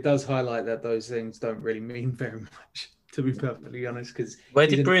does highlight that those things don't really mean very much, to be perfectly honest. Because where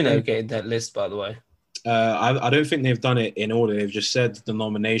did Bruno get in that list, by the way? I don't think they've done it in order. They've just said the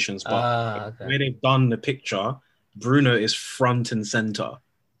nominations, but where they've done the picture, Bruno is front and center.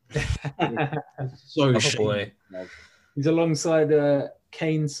 So boy. He's alongside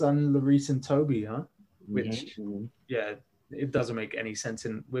Kane's son, Lloris and Toby, huh? Which, yeah, it doesn't make any sense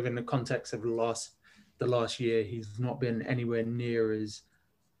within the context of the last year. He's not been anywhere near as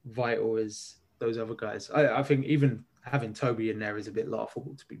vital as those other guys. I think even having Toby in there is a bit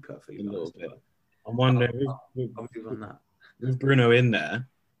laughable, to be perfectly honest. I'm wondering, I'll move on that. With Bruno in there,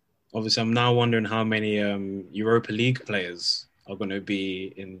 obviously, I'm now wondering how many Europa League players are going to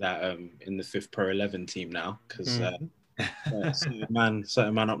be in that in the Fifth Pro 11 team now, because certain man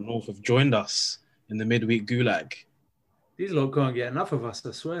up north have joined us in the midweek gulag. These lot can't get enough of us,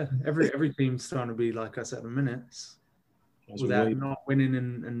 I swear. Every team's trying to be like us at the minute. Without not winning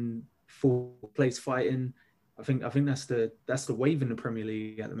and fourth place fighting. I think that's the wave in the Premier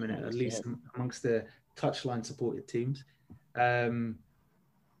League at the minute, at least amongst the Touchline supported teams.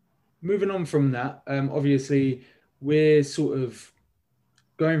 Moving on from that, obviously we're sort of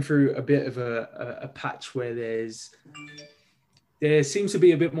going through a bit of a patch where there seems to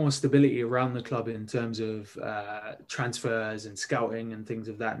be a bit more stability around the club in terms of transfers and scouting and things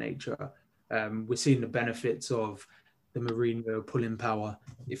of that nature. We're seeing the benefits of the Mourinho pulling power,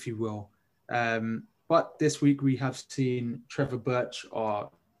 if you will. But this week we have seen Trevor Birch, our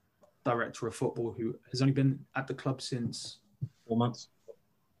director of football, who has only been at the club since 4 months.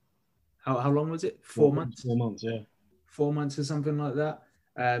 How long was it? 4 months? 4 months, yeah. 4 months or something like that.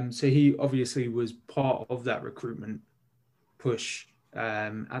 So he obviously was part of that recruitment push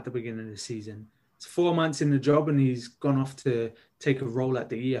at the beginning of the season 4 months in the job and he's gone off to take a role at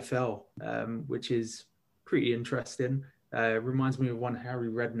the EFL, which is pretty interesting. Reminds me of one Harry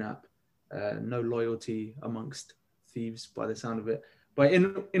Redknapp, no loyalty amongst thieves by the sound of it. But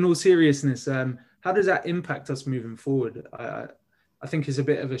in all seriousness, how does that impact us moving forward? I think it's a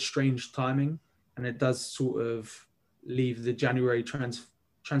bit of a strange timing, and it does sort of leave the January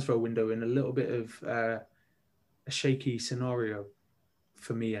transfer window in a little bit of a shaky scenario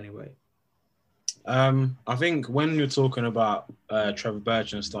for me anyway. I think when you're talking about Trevor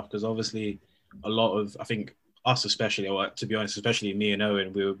Birch and stuff, because obviously a lot of, I think us especially, or to be honest, especially me and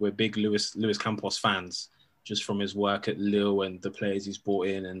Owen, we're big Luis Campos fans, just from his work at Lille and the players he's brought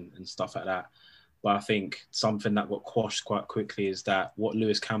in and stuff like that. But I think something that got quashed quite quickly is that what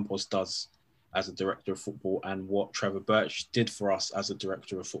Luis Campos does as a director of football and what Trevor Birch did for us as a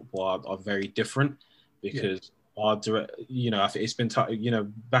director of football are very different, because our direct, I think it's been,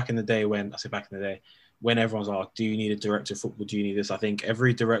 back in the day when everyone's like, do you need a director of football? Do you need this? I think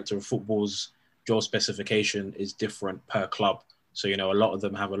every director of football's job specification is different per club. So, a lot of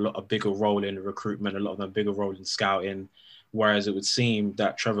them have a bigger role in recruitment, a lot of them have a bigger role in scouting. Whereas it would seem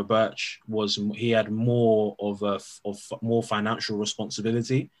that Trevor Birch had more of more financial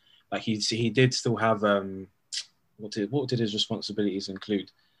responsibility. Like he did still have, what did his responsibilities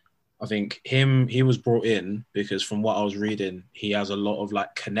include? I think he was brought in because from what I was reading, he has a lot of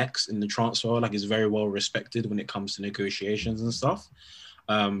like connects in the transfer, like he's very well respected when it comes to negotiations and stuff.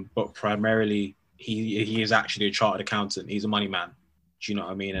 But primarily he is actually a chartered accountant. He's a money man. Do you know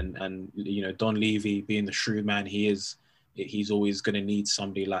what I mean? And Don Levy being the shrewd man he's always going to need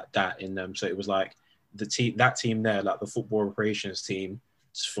somebody like that in them. So it was like that team there, like the football operations team,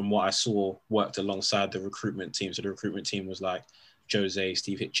 from what I saw, worked alongside the recruitment team. So the recruitment team was like Jose,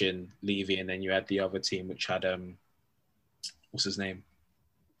 Steve Hitchin, Levy, and then you had the other team which had what's his name,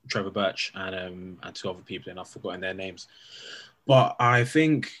 Trevor Birch, and two other people, and I've forgotten their names. But I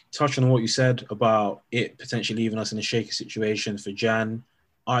think, touching on what you said about it potentially leaving us in a shaky situation for Jan,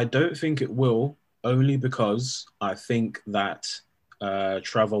 I don't think it will, only because I think that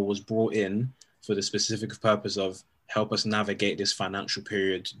Trevor was brought in for the specific purpose of help us navigate this financial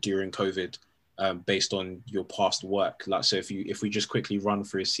period during COVID, based on your past work. Like, so if we just quickly run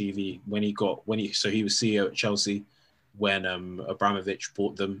through his CV, he was CEO at Chelsea when Abramovich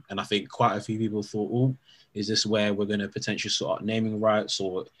bought them, and I think quite a few people thought, oh, is this where we're going to potentially sort out naming rights,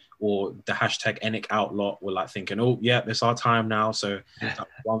 or the hashtag ENIC outlot were like thinking, oh yeah, it's our time now. So that's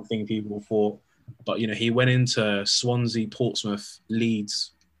one thing people thought. But he went into Swansea, Portsmouth,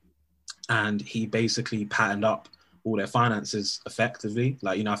 Leeds, and he basically patterned up all their finances effectively.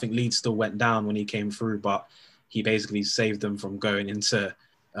 Like, I think Leeds still went down when he came through, but he basically saved them from going into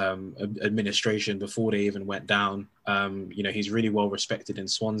administration before they even went down. He's really well respected in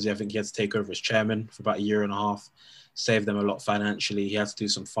Swansea. I think he had to take over as chairman for about a year and a half, saved them a lot financially. He had to do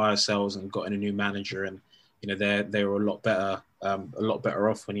some fire sales and got in a new manager, and they were a lot better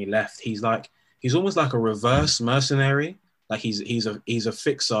off when he left. He's almost like a reverse mercenary. Like he's a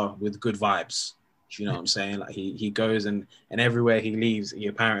fixer with good vibes. Do you know what I'm saying? Like he goes and everywhere he leaves, he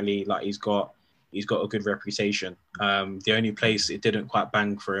apparently, like, he's got a good reputation. The only place it didn't quite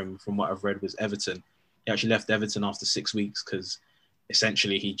bang for him, from what I've read, was Everton. He actually left Everton after 6 weeks because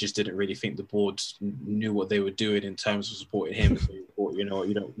essentially he just didn't really think the board knew what they were doing in terms of supporting him. So he thought,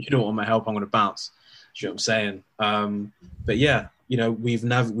 you don't want my help, I'm going to bounce. Do you know what I'm saying? But yeah, we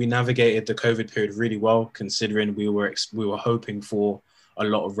navigated the COVID period really well, considering we were hoping for a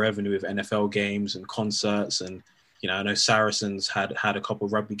lot of revenue with NFL games and concerts, and I know Saracens had a couple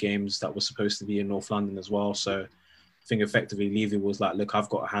of rugby games that were supposed to be in North London as well. So I think effectively Levy was like, look, I've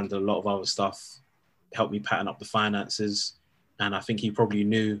got to handle a lot of other stuff, help me pattern up the finances. And I think he probably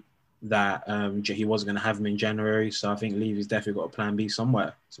knew that he wasn't going to have him in January. So I think Levy's definitely got a plan B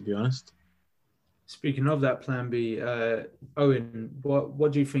somewhere, to be honest. Speaking of that plan B, Owen,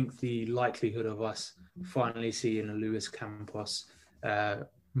 what do you think the likelihood of us finally seeing a Luis Campos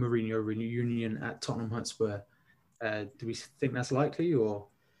Mourinho reunion at Tottenham Hotspur? Do we think that's likely, or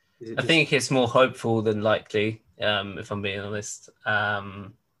is it I think it's more hopeful than likely, if I'm being honest.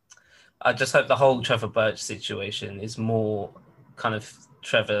 I just hope the whole Trevor Birch situation is more kind of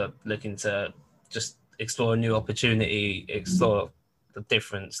Trevor looking to just explore a new opportunity, explore the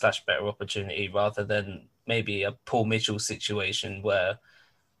different / better opportunity, rather than maybe a Paul Mitchell situation where,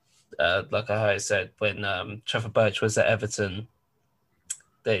 like I said, when Trevor Birch was at Everton,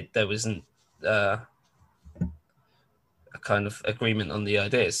 there wasn't a kind of agreement on the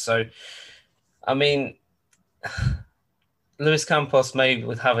ideas. So, I mean, Luis Campos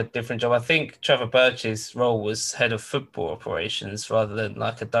would have a different job. I think Trevor Birch's role was head of football operations rather than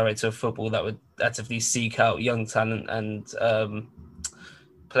like a director of football that would actively seek out young talent and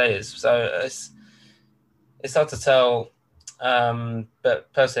players. So it's hard to tell.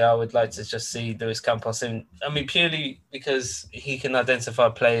 But personally, I would like to just see Luis Campos in. I mean, purely because he can identify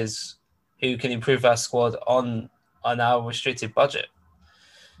players who can improve our squad on our restricted budget.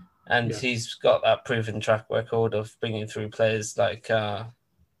 And he's got that proven track record of bringing through players like Mbappe,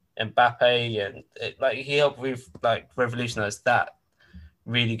 and he helped revolutionize that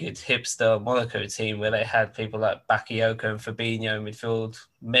really good hipster Monaco team where they had people like Bakayoko and Fabinho in midfield,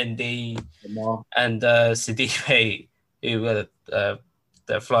 Mendy and Sidibe, who were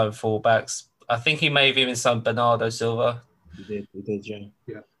their flying fullbacks. I think he may have even signed Bernardo Silva. He did, yeah.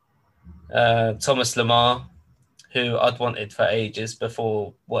 Thomas Lemar, who I'd wanted for ages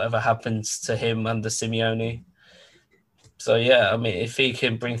before whatever happens to him under Simeone. So, yeah, I mean, if he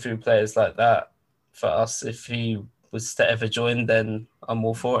can bring through players like that for us, if he was to ever join, then I'm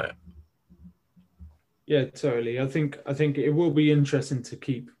all for it. Yeah, totally. I think it will be interesting to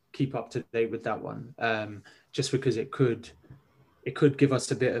keep up to date with that one, just because it could give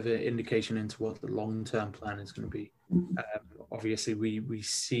us a bit of an indication into what the long-term plan is going to be. Obviously, we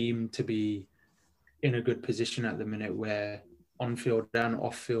seem to be in a good position at the minute where on-field and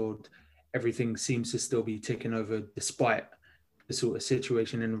off-field, everything seems to still be ticking over despite the sort of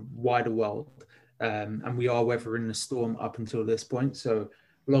situation in the wider world. And we are weathering the storm up until this point. So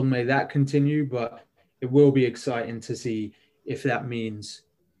long may that continue, but it will be exciting to see if that means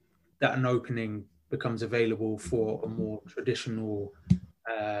that an opening becomes available for a more traditional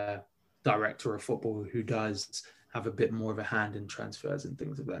director of football who does have a bit more of a hand in transfers and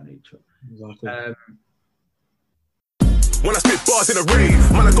things of that nature. Exactly. When I spit bars in a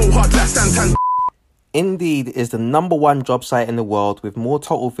rave, man, I go hard like Santan. Indeed is the #1 job site in the world with more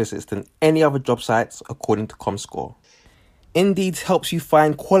total visits than any other job sites, according to ComScore. Indeed helps you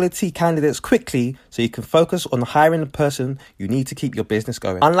find quality candidates quickly so you can focus on hiring the person you need to keep your business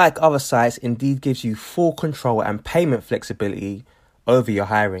going. Unlike other sites, Indeed gives you full control and payment flexibility over your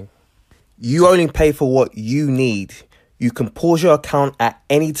hiring. You only pay for what you need. You can pause your account at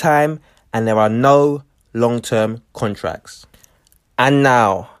any time and there are no long-term contracts. And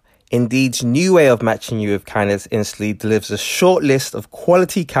now, Indeed's new way of matching you with candidates instantly delivers a short list of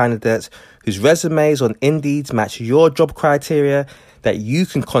quality candidates whose resumes on Indeed match your job criteria that you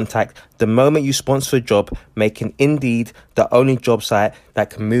can contact the moment you sponsor a job, making Indeed the only job site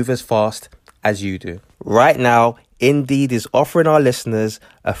that can move as fast as you do. Right now, Indeed is offering our listeners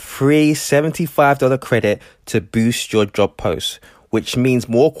a free $75 credit to boost your job post, which means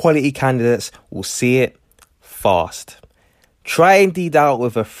more quality candidates will see it fast. Try Indeed out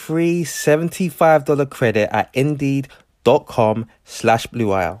with a free $75 credit at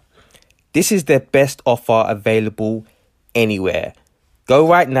Indeed.com/BlueWire. This is their best offer available anywhere. Go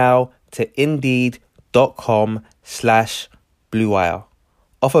right now to Indeed.com/BlueWire.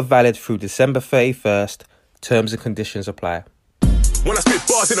 Offer valid through December 31st. Terms and conditions apply. When I spit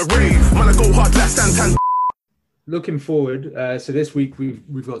bars in a rave, man, I go hard like Santan. Looking forward, so this week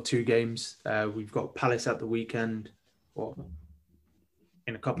we've got 2 games. We've got Palace at the weekend, or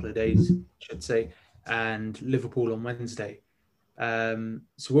in a couple of days, I should say, and Liverpool on Wednesday. So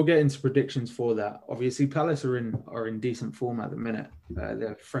we'll get into predictions for that. Obviously, Palace are in decent form at the minute.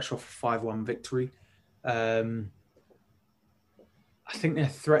 They're fresh off a 5-1 victory. I think their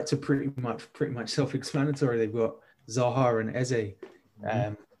threats are pretty much self-explanatory. They've got Zaha and Eze.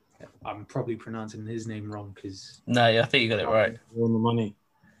 I'm probably pronouncing his name wrong because... No, I think you got it right. On the money.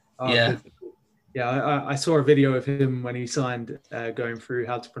 Yeah. Yeah, I saw a video of him when he signed, going through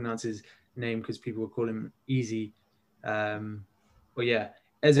how to pronounce his name because people would call him Easy. But yeah,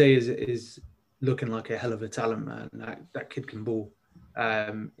 Eze is looking like a hell of a talent, man. That kid can ball.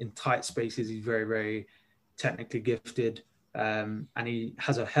 In tight spaces, he's very, very technically gifted. And he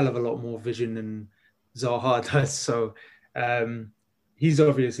has a hell of a lot more vision than Zaha does. So he's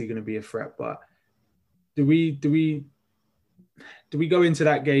obviously going to be a threat. But do we go into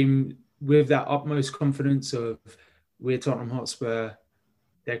that game with that utmost confidence of we're Tottenham Hotspur,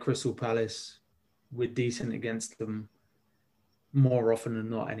 they're Crystal Palace, we're decent against them more often than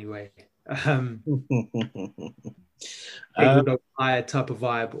not anyway? Higher type of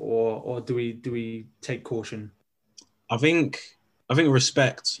vibe, or do we take caution? I think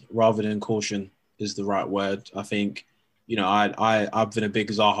respect rather than caution is the right word. I think, I've been a big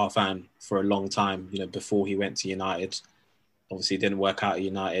Zaha fan for a long time, before he went to United. Obviously, it didn't work out at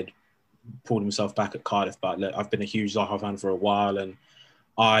United, pulled himself back at Cardiff, but I've been a huge Zaha fan for a while, and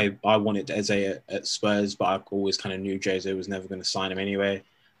I wanted Eze at Spurs, but I always kind of knew Jose was never going to sign him anyway.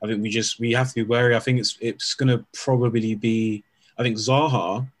 I think we have to be wary. I think it's going to probably be. I think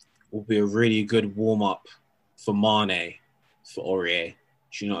Zaha will be a really good warm up for Mane, for Aurier.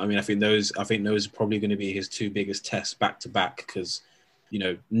 Do you know what I mean? I think those are probably going to be his two biggest tests back to back because, you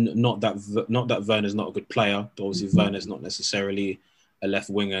know, not that Werner's not a good player, but obviously Werner's not necessarily a left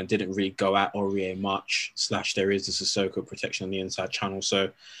winger and didn't really go at Aurier much. / there is the Sissoko protection on the inside channel. So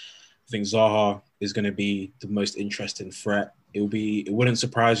I think Zaha is going to be the most interesting threat. It wouldn't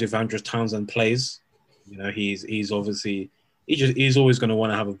surprise you if Andros Townsend plays. You know, he's obviously he's always going to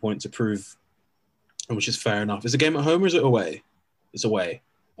want to have a point to prove, which is fair enough. Is the game at home or is it away? It's away.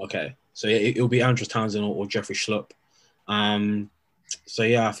 Okay, so yeah, it'll be Andros Townsend or Jeffrey Schlupp. So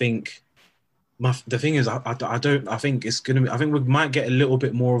yeah, I think the thing is, I think it's gonna be. I think we might get a little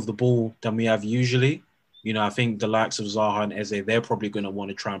bit more of the ball than we have usually. You know, I think the likes of Zaha and Eze, they're probably going to want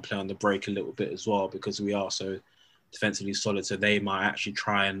to try and play on the break a little bit as well because we are so defensively solid. So they might actually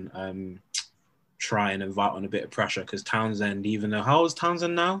try and invite on a bit of pressure because Townsend, even though, how old is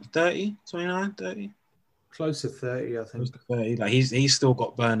Townsend now? 30, 29, 30? Close to 30, I think. Close to 30. Like he's still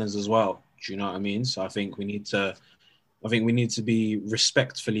got burners as well. Do you know what I mean? So I think we need to be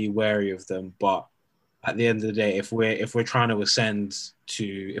respectfully wary of them. But at the end of the day, if we're trying to ascend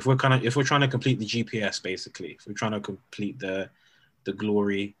to, if we're trying to complete the GPS basically, if we're trying to complete the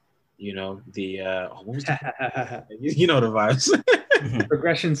glory, you know, the what was that? You know the vibes.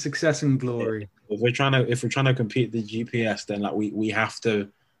 Progression, success, and glory. If we're trying to complete the GPS, then like we have to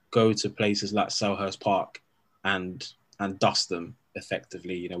go to places like Selhurst Park and dust them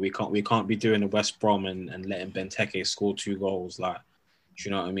effectively. You know, we can't be doing a West Brom and letting Benteke score 2 goals. Like, do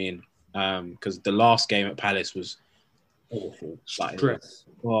you know what I mean? Because the last game at Palace was awful. Like, it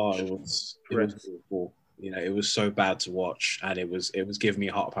was awful. You know, it was so bad to watch, and it was giving me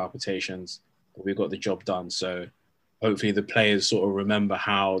heart palpitations. But we got the job done. So hopefully the players sort of remember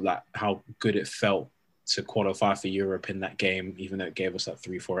how good it felt to qualify for Europe in that game, even though it gave us like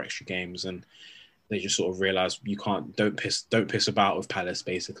 3-4 extra games, and they just sort of realised don't piss about with Palace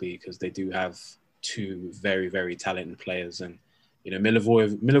basically because they do have 2 very, very talented players. And you know,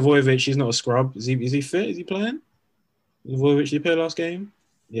 Milivojevic, he's not a scrub. Is he fit? Is he playing? Milivojevic, did he play last game?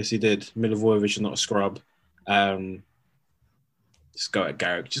 Yes, he did. Milivojevic is not a scrub. Just go at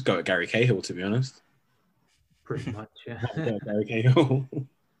Gary Cahill, to be honest. Pretty much, yeah. Gary Cahill.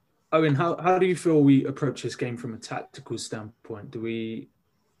 Owen, how do you feel we approach this game from a tactical standpoint? Do we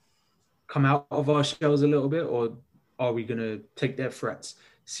come out of our shells a little bit, or are we going to take their threats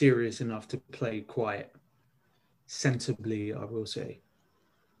serious enough to play quiet, sensibly, I will say?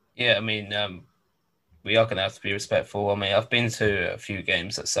 Yeah, I mean, we are going to have to be respectful. I mean, I've been to a few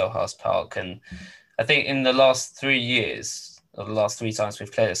games at Selhurst Park, and I think in the last 3 years, or the last 3 times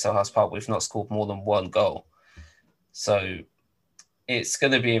we've played at Selhurst Park, we've not scored more than 1 goal. So it's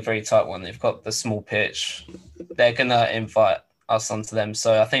going to be a very tight one. They've got the small pitch. They're going to invite us onto them.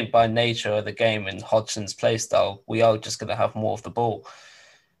 So I think by nature of the game and Hodgson's play style, we are just going to have more of the ball.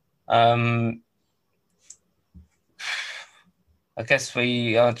 I guess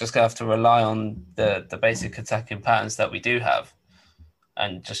we are just going to have to rely on the basic attacking patterns that we do have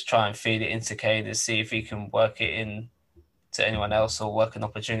and just try and feed it into Kane and see if he can work it in to anyone else or work an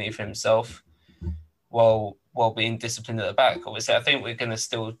opportunity for himself while being disciplined at the back. Obviously, I think we're going to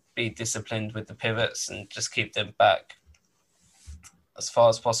still be disciplined with the pivots and just keep them back as far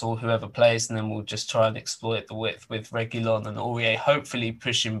as possible, whoever plays, and then we'll just try and exploit the width with Reguilon and Aurier, hopefully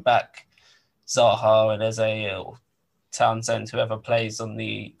pushing back Zaha and Eze or Townsend, whoever plays on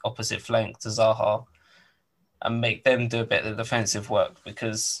the opposite flank to Zaha, and make them do a bit of the defensive work,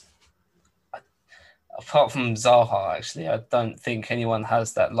 because apart from Zaha, actually, I don't think anyone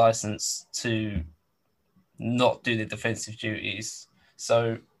has that license to not do the defensive duties.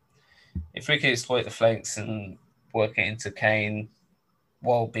 So if we can exploit the flanks and work it into Kane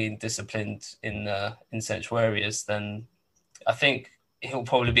while being disciplined in central areas, then I think he'll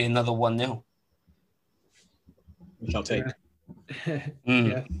probably be another 1-0. Which I'll take.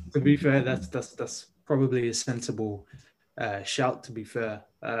 Yeah, to be fair, that's probably a sensible shout, to be fair.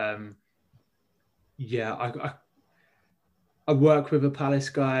 I work with a Palace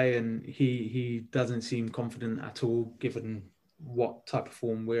guy, and he doesn't seem confident at all, given what type of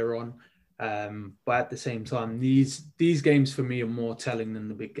form we're on. But at the same time, these games for me are more telling than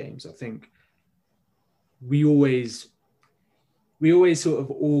the big games. I think we always sort of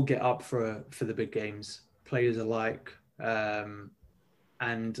all get up for the big games, players alike, and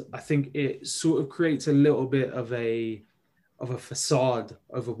I think it sort of creates a little bit of a facade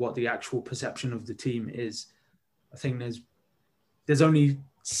over what the actual perception of the team is. I think there's there's only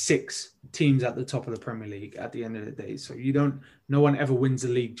 6 teams at the top of the Premier League at the end of the day. So no one ever wins the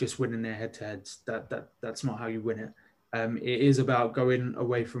league just winning their head-to-heads. That's not how you win it. It is about going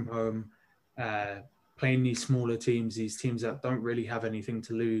away from home, playing these smaller teams, these teams that don't really have anything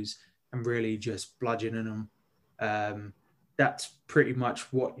to lose, and really just bludgeoning them. That's pretty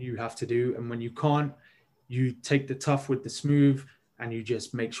much what you have to do. And when you can't, you take the tough with the smooth, and you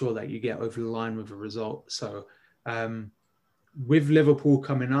just make sure that you get over the line with a result. So with Liverpool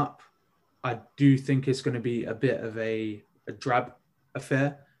coming up, I do think it's going to be a bit of a drab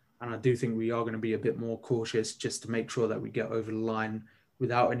affair. And I do think we are going to be a bit more cautious just to make sure that we get over the line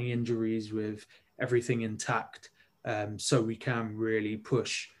without any injuries, with everything intact. So we can really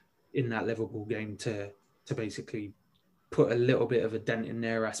push in that Liverpool game to basically put a little bit of a dent in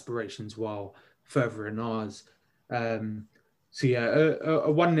their aspirations while furthering ours. So yeah, a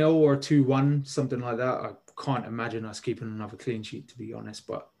 1-0 or a 2-1, something like that. I can't imagine us keeping another clean sheet, to be honest.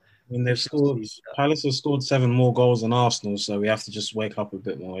 But when they've scored, Palace have scored 7 more goals than Arsenal, so we have to just wake up a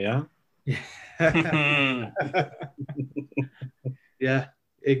bit more, yeah? Yeah,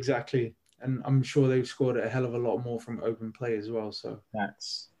 exactly. And I'm sure they've scored a hell of a lot more from open play as well. So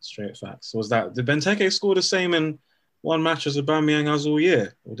facts, straight facts. Did Benteke score the same in one match as Aubameyang has all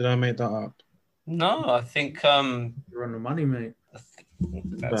year, or did I make that up? No, I think you're on the money, mate.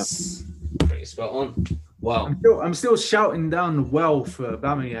 That's pretty spot on. Wow. I'm still shouting down the well for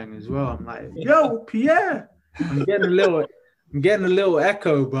Aubameyang as well. I'm like, yo, Pierre. I'm getting a little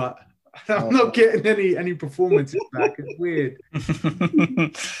echo, but I'm not getting any performances back. It's weird.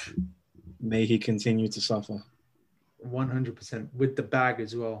 May he continue to suffer. 100% with the bag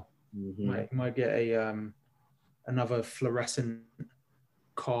as well. Mm-hmm. Might get a another fluorescent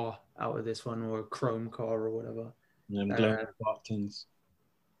car out of this one, or a chrome car or whatever. Things.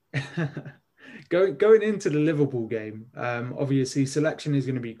 Going into the Liverpool game, obviously selection is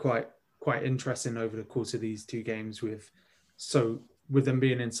going to be quite interesting over the course of these 2 games with them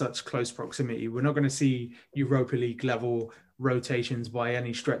being in such close proximity. We're not going to see Europa League level rotations by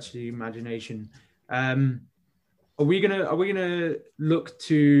any stretch of the imagination. Are we gonna look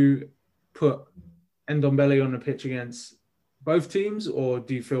to put Ndombele on the pitch against both teams, or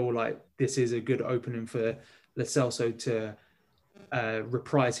do you feel like this is a good opening for Lo Celso to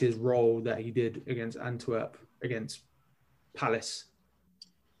reprise his role that he did against Antwerp, against Palace?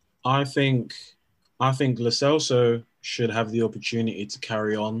 I think Lo Celso should have the opportunity to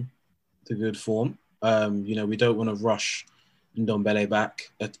carry on the good form. We don't want to rush Ndombele back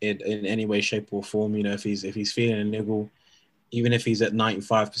in any way, shape, or form. if he's feeling a niggle, even if he's at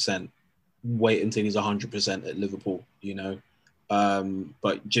 95%, wait until he's 100% at Liverpool.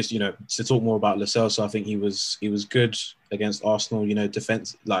 But just to talk more about Lo Celso, I think he was good against Arsenal.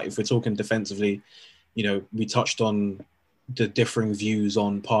 Defense, like if we're talking defensively, we touched on the differing views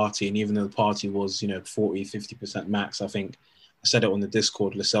on Partey, and even though the Partey was 40-50% max, I think I said it on the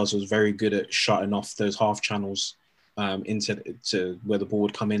Discord, Lo Celso was very good at shutting off those half channels into where the ball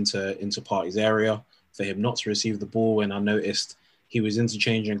would come into Partey's area for him not to receive the ball. And I noticed he was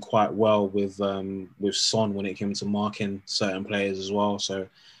interchanging quite well with Son when it came to marking certain players as well. So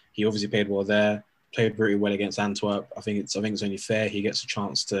he obviously played well there, played pretty well against Antwerp. I think it's only fair he gets a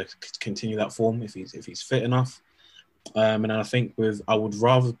chance to continue that form if he's fit enough. And I think I would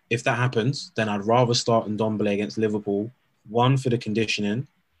rather, if that happens, then I'd rather start Ndombele against Liverpool. 1, for the conditioning.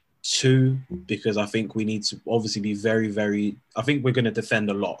 2, because I think we need to obviously be very, very... I think we're going to defend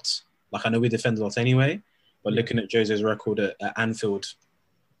a lot. Like, I know we defend a lot anyway, but looking at Jose's record at Anfield,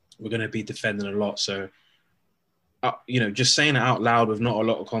 we're going to be defending a lot. So, just saying it out loud with not a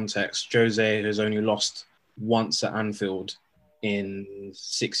lot of context, Jose has only lost once at Anfield in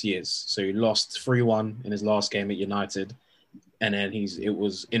 6 years. So he lost 3-1 in his last game at United. And then it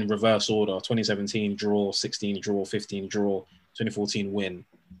was in reverse order: 2017 draw, 16 draw, 15 draw, 2014 win.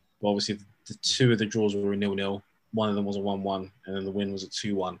 But obviously, the 2 of the draws were a 0-0. One of them was a 1-1, and then the win was a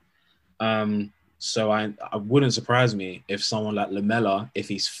 2-1. So I wouldn't surprise me if someone like Lamela, if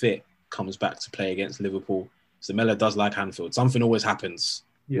he's fit, comes back to play against Liverpool. So Lamela does like Anfield. Something always happens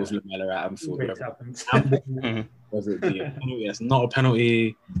with Lamela at Anfield. Whether it be a penalty, it's not a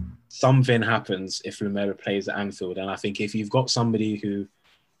penalty. Something happens if Lamela plays at Anfield. And I think if you've got somebody who,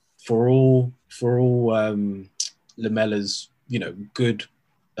 for all Lamela's, good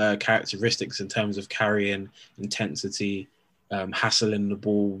characteristics in terms of carrying, intensity, hassling the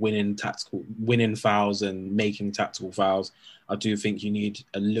ball, winning fouls and making tactical fouls, I do think you need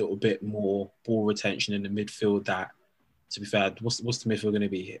a little bit more ball retention in the midfield. That, to be fair, what's the midfield going to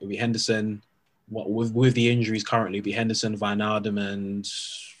be? It'll be Henderson. With the injuries currently, it'll be Henderson, Wijnaldum, and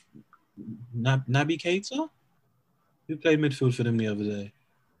Naby Keita. Who played midfield for them the other day?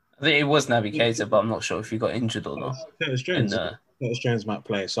 I think it was Navigator, but I'm not sure if he got injured or not. Curtis Jones. Curtis Jones might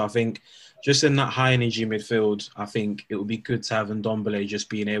play. So I think just in that high energy midfield, I think it would be good to have Ndombele just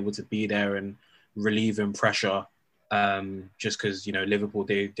being able to be there and relieving pressure. Just because, you know, Liverpool,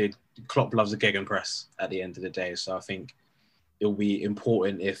 they Klopp loves a gegenpress at the end of the day. So I think it will be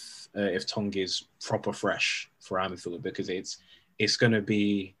important if Tongi is proper fresh for Anfield, because it's going to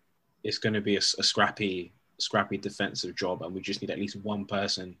be a scrappy defensive job, and we just need at least one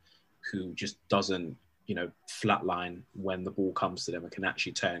person who just doesn't, you know, flatline when the ball comes to them and can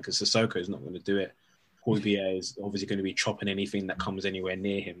actually turn, because Sissoko is not going to do it. Højbjerg is obviously going to be chopping anything that comes anywhere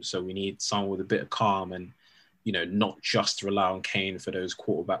near him. So we need someone with a bit of calm and, you know, not just rely on Kane for those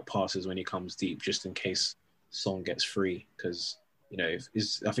quarterback passes when he comes deep, just in case Son gets free. Because, you know,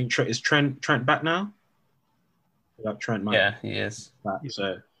 is Trent back now? Trent might. Yeah, he is. Back.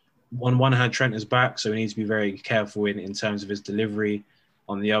 So one hand, Trent is back, so we need to be very careful in terms of his delivery.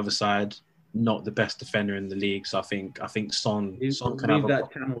 On the other side, not the best defender in the league. So I think Son can have that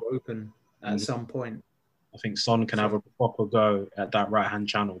channel open at some point. I think Son can have a proper go at that right-hand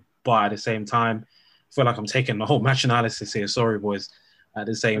channel. But at the same time, I feel like I'm taking the whole match analysis here. Sorry, boys. At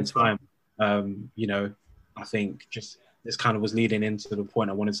the same time, you know, I think just this kind of was leading into the point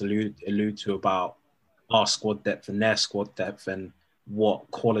I wanted to allude to about our squad depth and their squad depth and what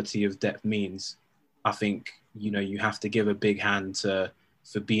quality of depth means. I think, you know, you have to give a big hand to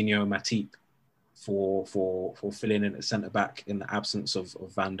Fabinho and Matip for filling in at centre-back in the absence of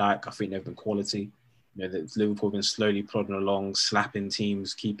Van Dijk. I think they've been quality. You know, that Liverpool have been slowly plodding along, slapping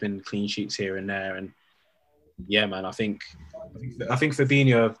teams, keeping clean sheets here and there. And yeah, man, I think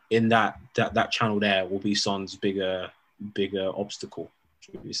Fabinho in that channel there will be Son's bigger obstacle,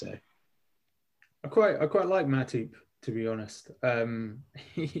 should we say. I quite like Matip, to be honest.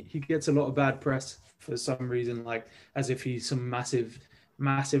 He gets a lot of bad press for some reason, like as if he's some massive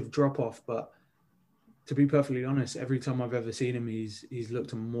drop off. But to be perfectly honest, every time I've ever seen him, he's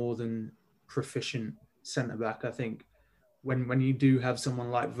looked a more than proficient centre back. I think when you do have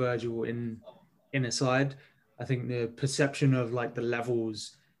someone like Virgil in a side, I think the perception of like the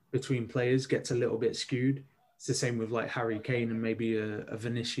levels between players gets a little bit skewed. It's the same with like Harry Kane and maybe a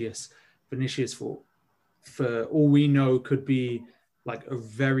Vinicius for all we know could be like a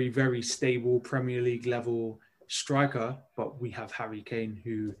very, very stable Premier League level striker, but we have Harry Kane,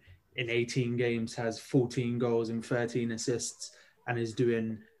 who in 18 games has 14 goals and 13 assists and is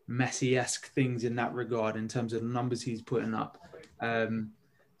doing Messi-esque things in that regard in terms of the numbers he's putting up.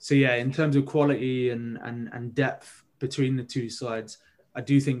 So yeah, in terms of quality and depth between the two sides, I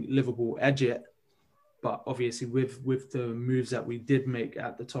do think Liverpool edge it. But obviously with the moves that we did make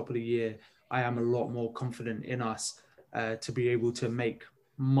at the top of the year, I am a lot more confident in us to be able to make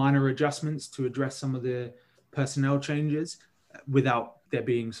minor adjustments to address some of the personnel changes without there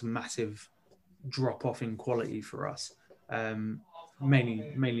being some massive drop-off in quality for us.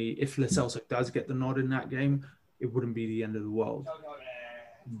 Mainly if Lo Celso does get the nod in that game, it wouldn't be the end of the world.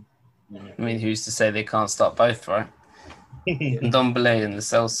 I mean, who's to say they can't start both, right? Ndombele and Lo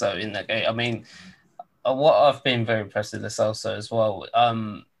Celso in that game. I mean, what I've been very impressed with Lo Celso as well,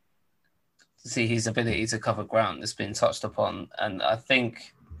 see his ability to cover ground has been touched upon, and I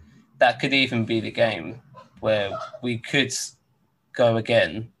think that could even be the game where we could go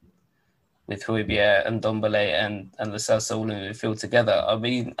again with Højbjerg and Ndombele and Lo Celso all in the field together. I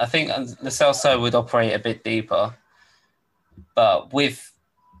mean, I think Lo Celso would operate a bit deeper, but with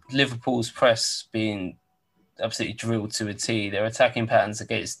Liverpool's press being absolutely drilled to a T, their attacking patterns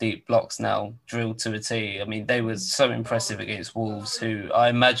against deep blocks now drilled to a T. I mean, they were so impressive against Wolves, who I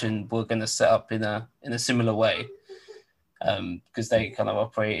imagine were going to set up in a similar way, because they kind of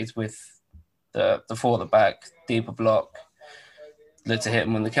operated with the four at the back, deeper block, look to hit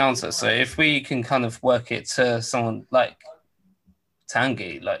them on the counter. So if we can kind of work it to someone like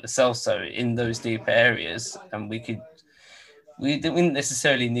Tanguy, like Lo Celso, in those deeper areas, and we didn't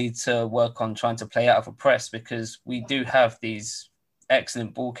necessarily need to work on trying to play out of a press, because we do have these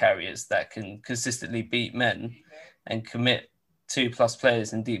excellent ball carriers that can consistently beat men and commit 2+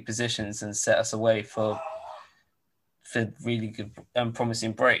 players in deep positions and set us away for really good and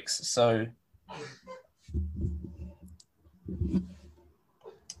promising breaks. So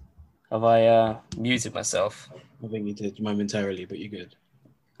have I muted myself? I think you did momentarily, but you're good.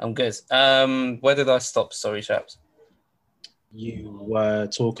 I'm good. Where did I stop? Sorry, chaps. You were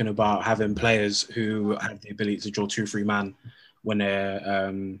talking about having players who have the ability to draw 2-3 man when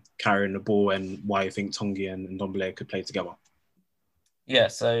they're carrying the ball, and why you think Tongi and Ndombele could play together. Yeah,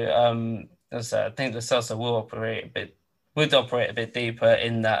 so as I said, I think Lo Celso would operate a bit deeper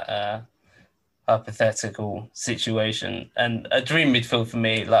in that hypothetical situation. And a dream midfield for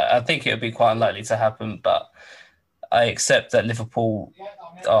me, like I think it would be quite unlikely to happen, but I accept that Liverpool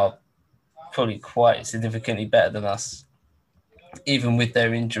are probably quite significantly better than us, even with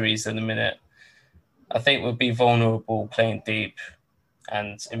their injuries in the minute. I think we'll be vulnerable playing deep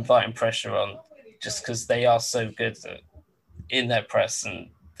and inviting pressure on, just because they are so good in their press and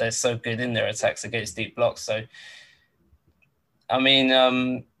they're so good in their attacks against deep blocks. So, I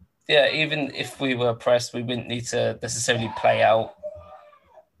mean, even if we were pressed, we wouldn't need to necessarily play out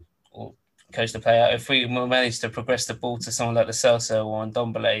or coach the play out. If we managed to progress the ball to someone like the Celso or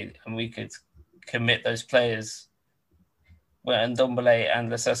Ndombele, and we could commit those players, where Ndombele and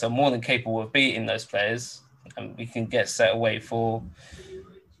Lo Celso are more than capable of beating those players, and we can get set away for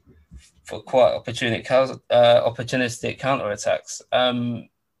quite opportunistic counter-attacks.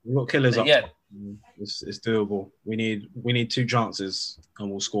 We've got killers up. Yeah. It's doable. We need 2 chances and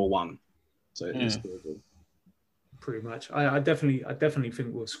we'll score 1. So it's doable. Pretty much. I definitely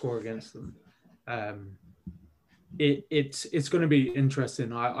think we'll score against them. It's going to be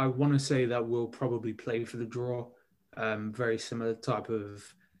interesting. I want to say that we'll probably play for the draw. Very similar type of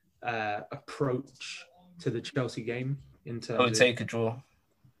approach to the Chelsea game in terms I would take a draw.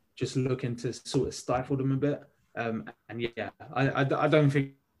 Just looking to sort of stifle them a bit. And yeah, I don't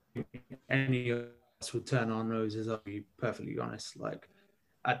think any of us would turn our noses, I'll be perfectly honest. Like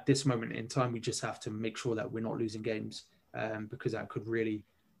at this moment in time, we just have to make sure that we're not losing games, because that could really,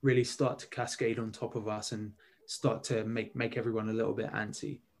 really start to cascade on top of us and start to make everyone a little bit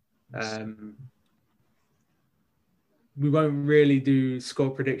antsy. We won't really do score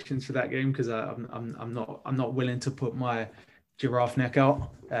predictions for that game because I'm not willing to put my giraffe neck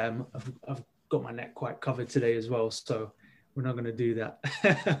out. I've got my neck quite covered today as well, so we're not going to do that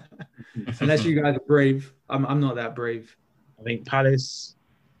unless you guys are brave. I'm not that brave. I think Palace.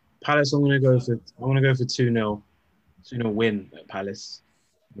 I'm going to go for 2-0 win at Palace.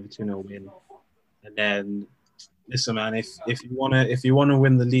 2-0 win, and then listen, man. If you wanna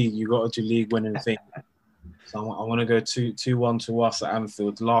win the league, you got to do league winning thing. So I want to go 2-1 to us at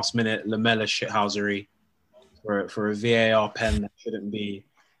Anfield. Last minute Lamella shithousery for a VAR pen that shouldn't be,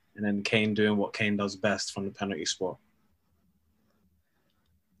 and then Kane doing what Kane does best from the penalty spot.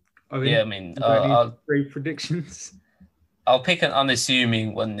 Yeah, I mean, great predictions. I'll pick an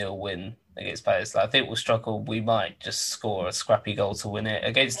unassuming 1-0 win against Palace. I think we'll struggle. We might just score a scrappy goal to win it.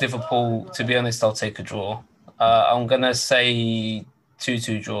 Against Liverpool, to be honest, I'll take a draw. I'm going to say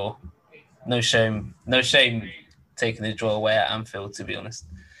 2-2 draw. No shame taking the draw away at Anfield, to be honest.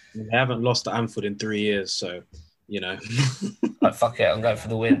 They haven't lost at Anfield in 3 years, so, you know. Like, fuck it, I'm going for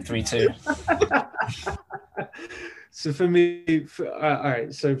the win, 3-2. So for me, all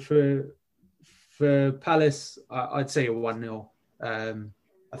right, so for Palace, I'd say a 1-0.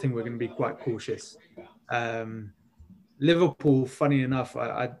 I think we're going to be quite cautious. Liverpool, funny enough,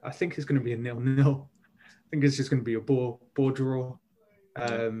 I think it's going to be a 0-0. I think it's just going to be a ball draw.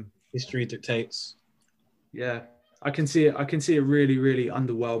 History dictates. Yeah, I can see it really, really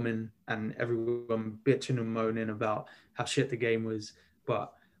underwhelming, and everyone bitching and moaning about how shit the game was.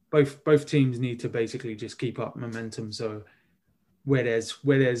 But both teams need to basically just keep up momentum. So where there's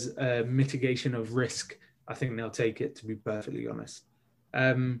a mitigation of risk, I think they'll take it, to be perfectly honest.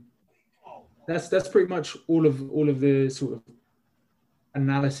 That's pretty much all of the sort of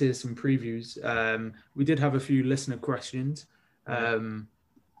analysis and previews. We did have a few listener questions.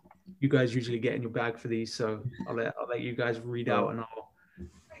 You guys usually get in your bag for these, so I'll let you guys read out, and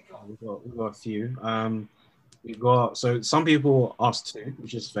we've got a few. So some people asked 2,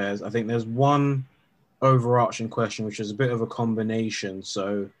 which is fair. I think there's one overarching question, which is a bit of a combination.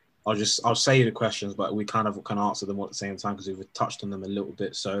 So I'll say the questions, but we kind of can answer them all at the same time because we've touched on them a little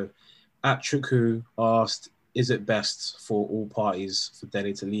bit. So at Chukwu asked, is it best for all parties for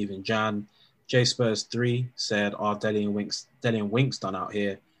Dele to leave in Jan? J Spurs 3 said, are Dele and Winks done out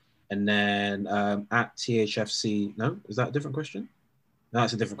here? And then at THFC, no, is that a different question? No,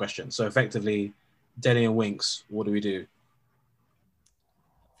 that's a different question. So effectively, Dele and Winks, what do we do?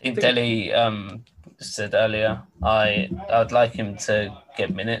 I think Dele said earlier, I'd like him to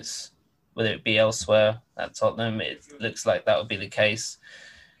get minutes, whether it be elsewhere at Tottenham. It looks like that would be the case.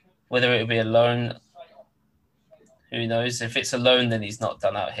 Whether it would be a loan, who knows? If it's a loan, then he's not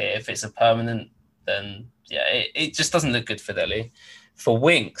done out here. If it's a permanent, then yeah, it just doesn't look good for Dele. For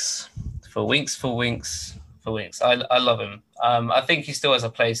Winks, I love him. I think he still has a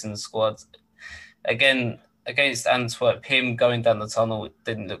place in the squad. Again, against Antwerp, him going down the tunnel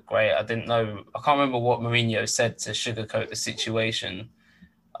didn't look great. I can't remember what Mourinho said to sugarcoat the situation.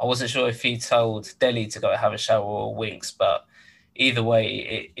 I wasn't sure if he told Dele to go have a shower or Winks, but either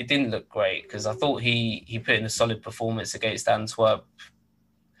way, it didn't look great because I thought he put in a solid performance against Antwerp,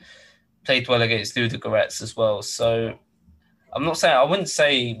 played well against Ludogorets as well. So I wouldn't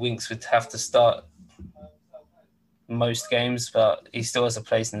say Winks would have to start most games, but he still has a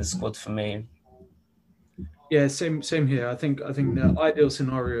place in the squad for me. Yeah, same here. I think the ideal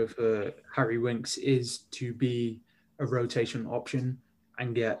scenario for Harry Winks is to be a rotation option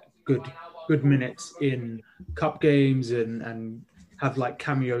and get good minutes in cup games and have like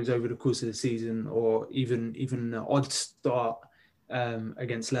cameos over the course of the season, or even an odd start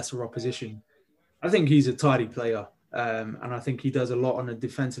against lesser opposition. I think he's a tidy player, and I think he does a lot on the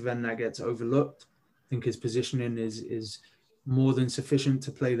defensive end that gets overlooked. I think his positioning is more than sufficient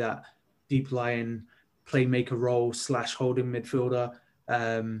to play that deep lying playmaker role / holding midfielder.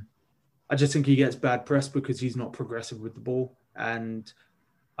 I just think he gets bad press because he's not progressive with the ball, and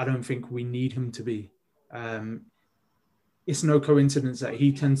I don't think we need him to be. It's no coincidence that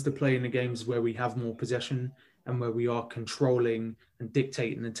he tends to play in the games where we have more possession and where we are controlling and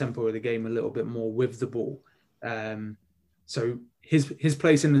dictating the tempo of the game a little bit more with the ball. So his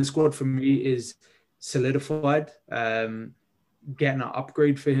place in the squad for me is solidified. Getting an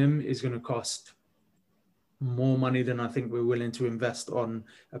upgrade for him is going to cost more money than I think we're willing to invest on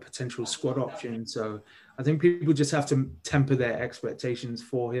a potential squad option. So I think people just have to temper their expectations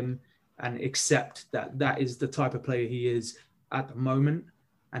for him and accept that that is the type of player he is at the moment,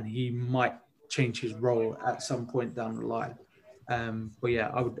 and he might change his role at some point down the line. But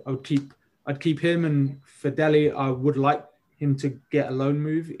yeah, I'd keep him, and for Dele, I would like him to get a loan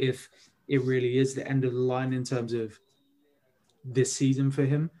move if it really is the end of the line in terms of this season for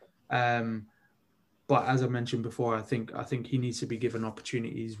him. But as I mentioned before, I think he needs to be given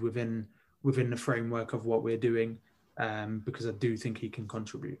opportunities within the framework of what we're doing, because I do think he can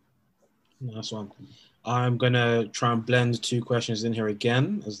contribute. Nice one. I'm going to try and blend two questions in here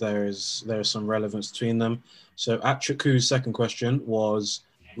again, as there is some relevance between them. So Atraku's second question was,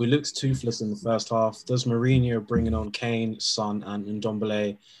 we looked toothless in the first half. Does Mourinho bringing on Kane, Son and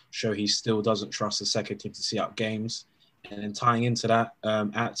Ndombele show he still doesn't trust the second team to see out games? And then tying into that,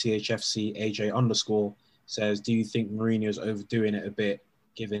 at THFC AJ_ says, do you think Mourinho's overdoing it a bit,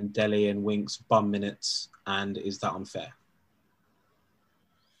 giving Dele and Winks bum minutes, and is that unfair?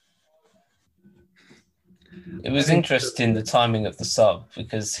 It was interesting, the timing of the sub,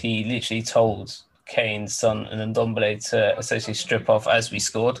 because he literally told Kane, Son and Ndombele to essentially strip off as we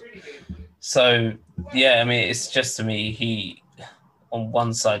scored. So, yeah, I mean, it's just, to me, he, on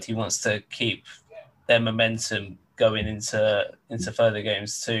one side, he wants to keep their momentum going into further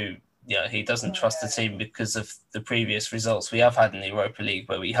games too. Yeah, he doesn't trust the team because of the previous results we have had in the Europa League,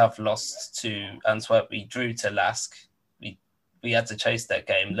 where we have lost to Antwerp, we drew to Lask. We had to chase that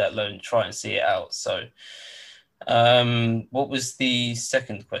game, let alone try and see it out. So, what was the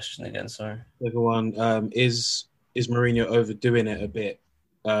second question again? Sorry. The other one, is Mourinho overdoing it a bit,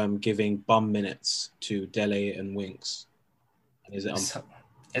 giving bum minutes to Dele and Winks? Is it?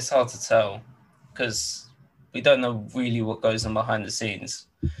 It's hard to tell because we don't know really what goes on behind the scenes.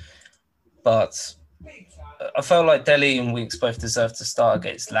 But I felt like Dele and Winks both deserve to start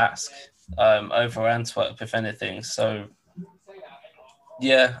against Lask over Antwerp, if anything. So,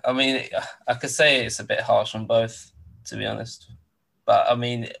 yeah, I mean, I could say it's a bit harsh on both, to be honest. But, I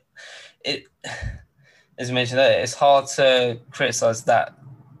mean, as you mentioned earlier, it's hard to criticise that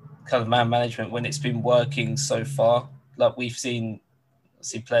kind of man management when it's been working so far. Like, we've seen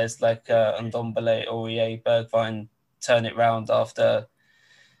players like Ndombele, Aurier, Bergwijn turn it round after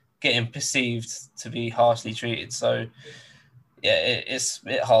getting perceived to be harshly treated. So, yeah, it's a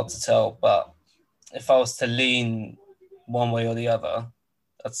bit hard to tell. But if I was to lean one way or the other,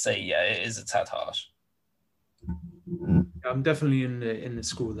 I'd say, yeah, it is a tad harsh. I'm definitely in the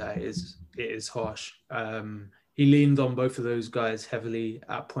school that it is harsh. He leaned on both of those guys heavily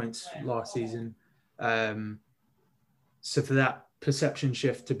at points last season. So for that perception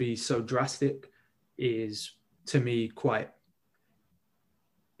shift to be so drastic is, to me, quite...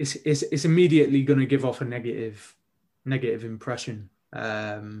 It's immediately going to give off a negative impression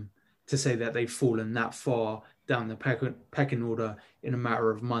to say that they've fallen that far down the pecking order in a matter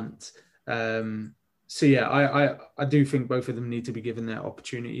of months. So yeah, I do think both of them need to be given their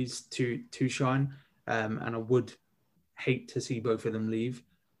opportunities to shine, and I would hate to see both of them leave.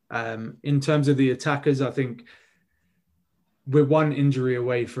 In terms of the attackers, I think we're one injury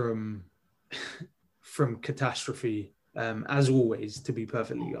away from catastrophe, as always, to be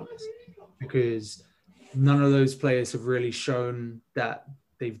perfectly honest, because none of those players have really shown that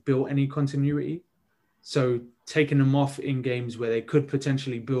they've built any continuity. So taking them off in games where they could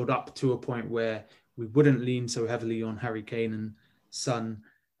potentially build up to a point where we wouldn't lean so heavily on Harry Kane son,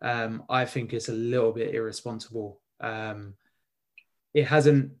 I think it's a little bit irresponsible. It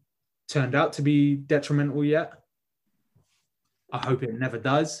hasn't turned out to be detrimental yet. I hope it never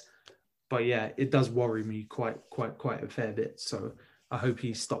does. But yeah, it does worry me quite a fair bit. So I hope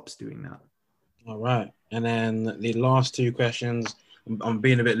he stops doing that. All right. And then the last two questions, I'm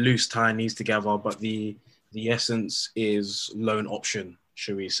being a bit loose tying these together, but the essence is loan option,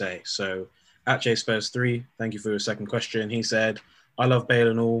 should we say. So at JSpurs3, thank you for your second question. He said, I love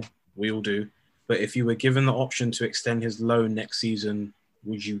Bale and all, we all do. But if you were given the option to extend his loan next season,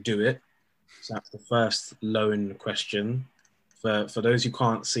 would you do it? So that's the first loan question. For those who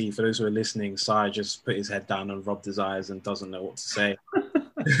can't see, for those who are listening, Sai just put his head down and rubbed his eyes and doesn't know what to say.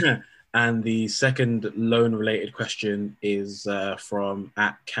 And the second loan-related question is from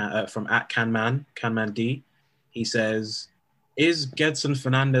Canman D. He says, "Is Gedson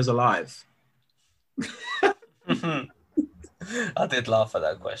Fernandez alive?" I did laugh at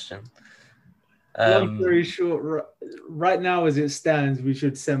that question. Long story short, right now as it stands, we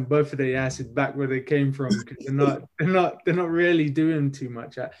should send both of the asses back where they came from because they're not really doing too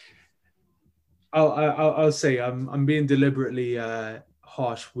much. I'll say I'm being deliberately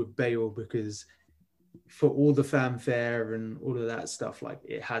harsh with Bale because for all the fanfare and all of that stuff, like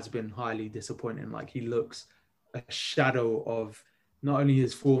it has been highly disappointing. Like he looks a shadow of not only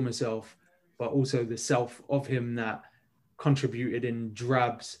his former self, but also the self of him that contributed in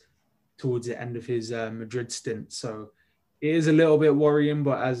drabs towards the end of his Madrid stint. So it is a little bit worrying,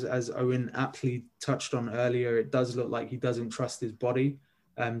 but as Owen aptly touched on earlier, it does look like he doesn't trust his body.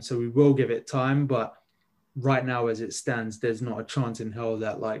 So we will give it time, but right now as it stands, there's not a chance in hell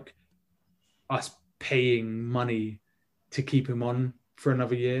that like us paying money to keep him on for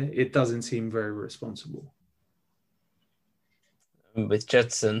another year, it doesn't seem very responsible. With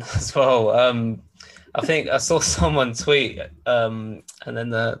Jedson as well. I think I saw someone tweet and then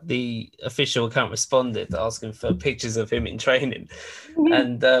the official account responded asking for pictures of him in training.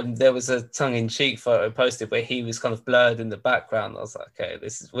 And there was a tongue-in-cheek photo posted where he was kind of blurred in the background. I was like, okay,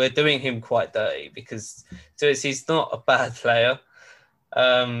 we're doing him quite dirty because to us, he's not a bad player.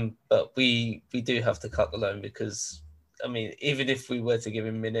 But we do have to cut the loan because, I mean, even if we were to give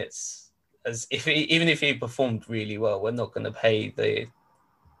him minutes, even if he performed really well, we're not going to pay the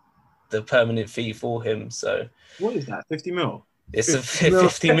permanent fee for him. So what is that? 50 mil? It's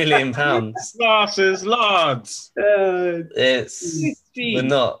 50 million pounds. Glasses, lads. We're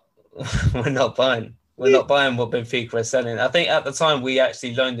not buying. We're not buying what Benfica are selling. I think at the time we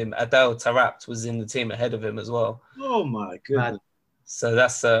actually loaned him. Adel Tarabt was in the team ahead of him as well. Oh my goodness. So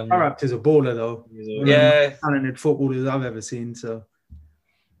that's Tarabt is a baller though. Yeah, one of the most talented footballers I've ever seen. So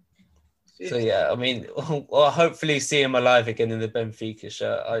yeah, I mean, I'll hopefully see him alive again in the Benfica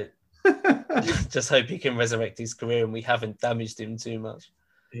shirt. I just hope he can resurrect his career and we haven't damaged him too much.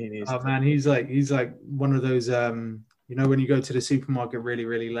 Oh man, he's like one of those when you go to the supermarket really,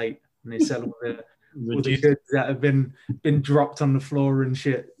 really late and they sell all the goods that have been dropped on the floor and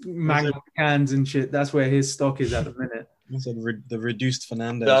shit, mango cans and shit. That's where his stock is at the minute. The reduced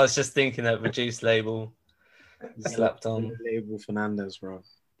Fernandez. No, I was just thinking that reduced label slapped on. Label Fernandez, bro.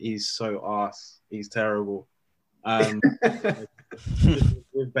 He's so arse. He's terrible.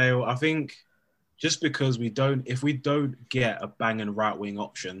 With Bale, I think just because if we don't get a banging right wing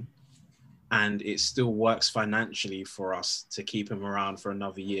option and it still works financially for us to keep him around for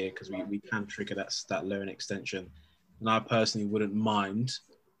another year because we can trigger that loan extension, and I personally wouldn't mind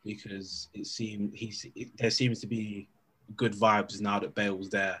because there seems to be good vibes now that Bale's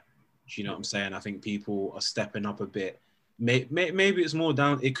there. Do you know what I'm saying? I think people are stepping up a bit. Maybe it's more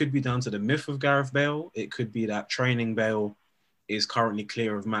down. It could be down to the myth of Gareth Bale. It could be that training Bale is currently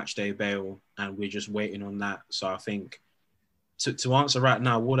clear of match day Bale, and we're just waiting on that. So I think to answer right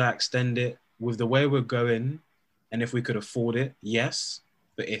now, would I extend it with the way we're going, and if we could afford it? Yes,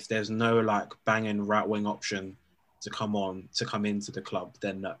 but if there's no like banging right wing option to come into the club,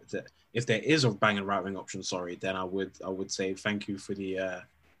 then if there is a banging right wing option, then I would say thank you for the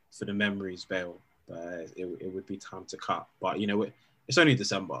memories, Bale. It would be time to cut. But it's only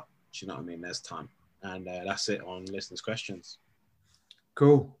December. Do you know what I mean? There's time, and that's it on listeners' questions.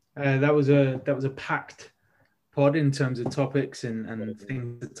 Cool. That was a packed pod in terms of topics and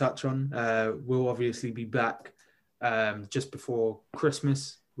things to touch on. We'll obviously be back just before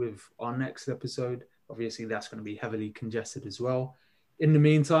Christmas with our next episode. Obviously, that's going to be heavily congested as well. In the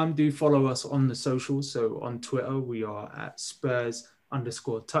meantime, do follow us on the socials. So on Twitter, we are at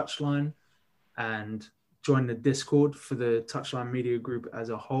Spurs_Touchline. And join the Discord for the Touchline Media Group as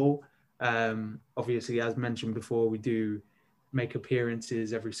a whole. Obviously, as mentioned before, we do make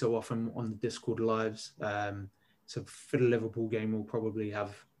appearances every so often on the Discord lives. So for the Liverpool game, we'll probably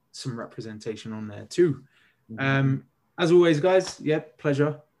have some representation on there too. As always, guys,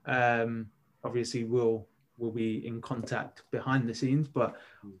 pleasure. Obviously, we'll be in contact behind the scenes, but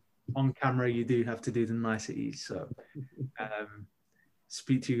on camera, you do have to do the niceties. So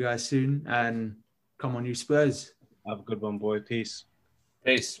speak to you guys soon, and come on, you Spurs. Have a good one, boy. Peace.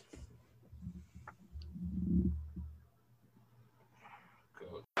 Peace.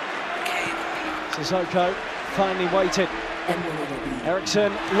 Sissoko finally waited.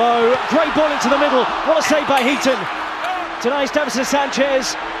 Ericsson low, great ball into the middle. What a save by Heaton. Denies Davinson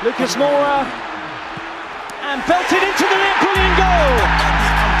Sanchez, Lucas Moura, and belted into the net. Brilliant goal.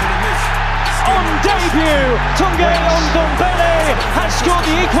 On debut, Tunge Ndombele has scored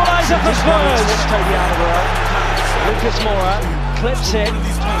the equaliser for Spurs. Lucas Moura clips it.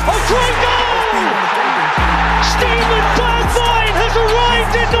 Oh, great goal! Stephen Bergwijn has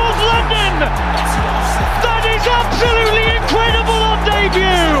arrived in North London. That is absolutely incredible on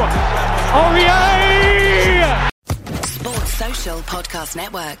debut. Aurier! Sports Social Podcast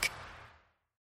Network.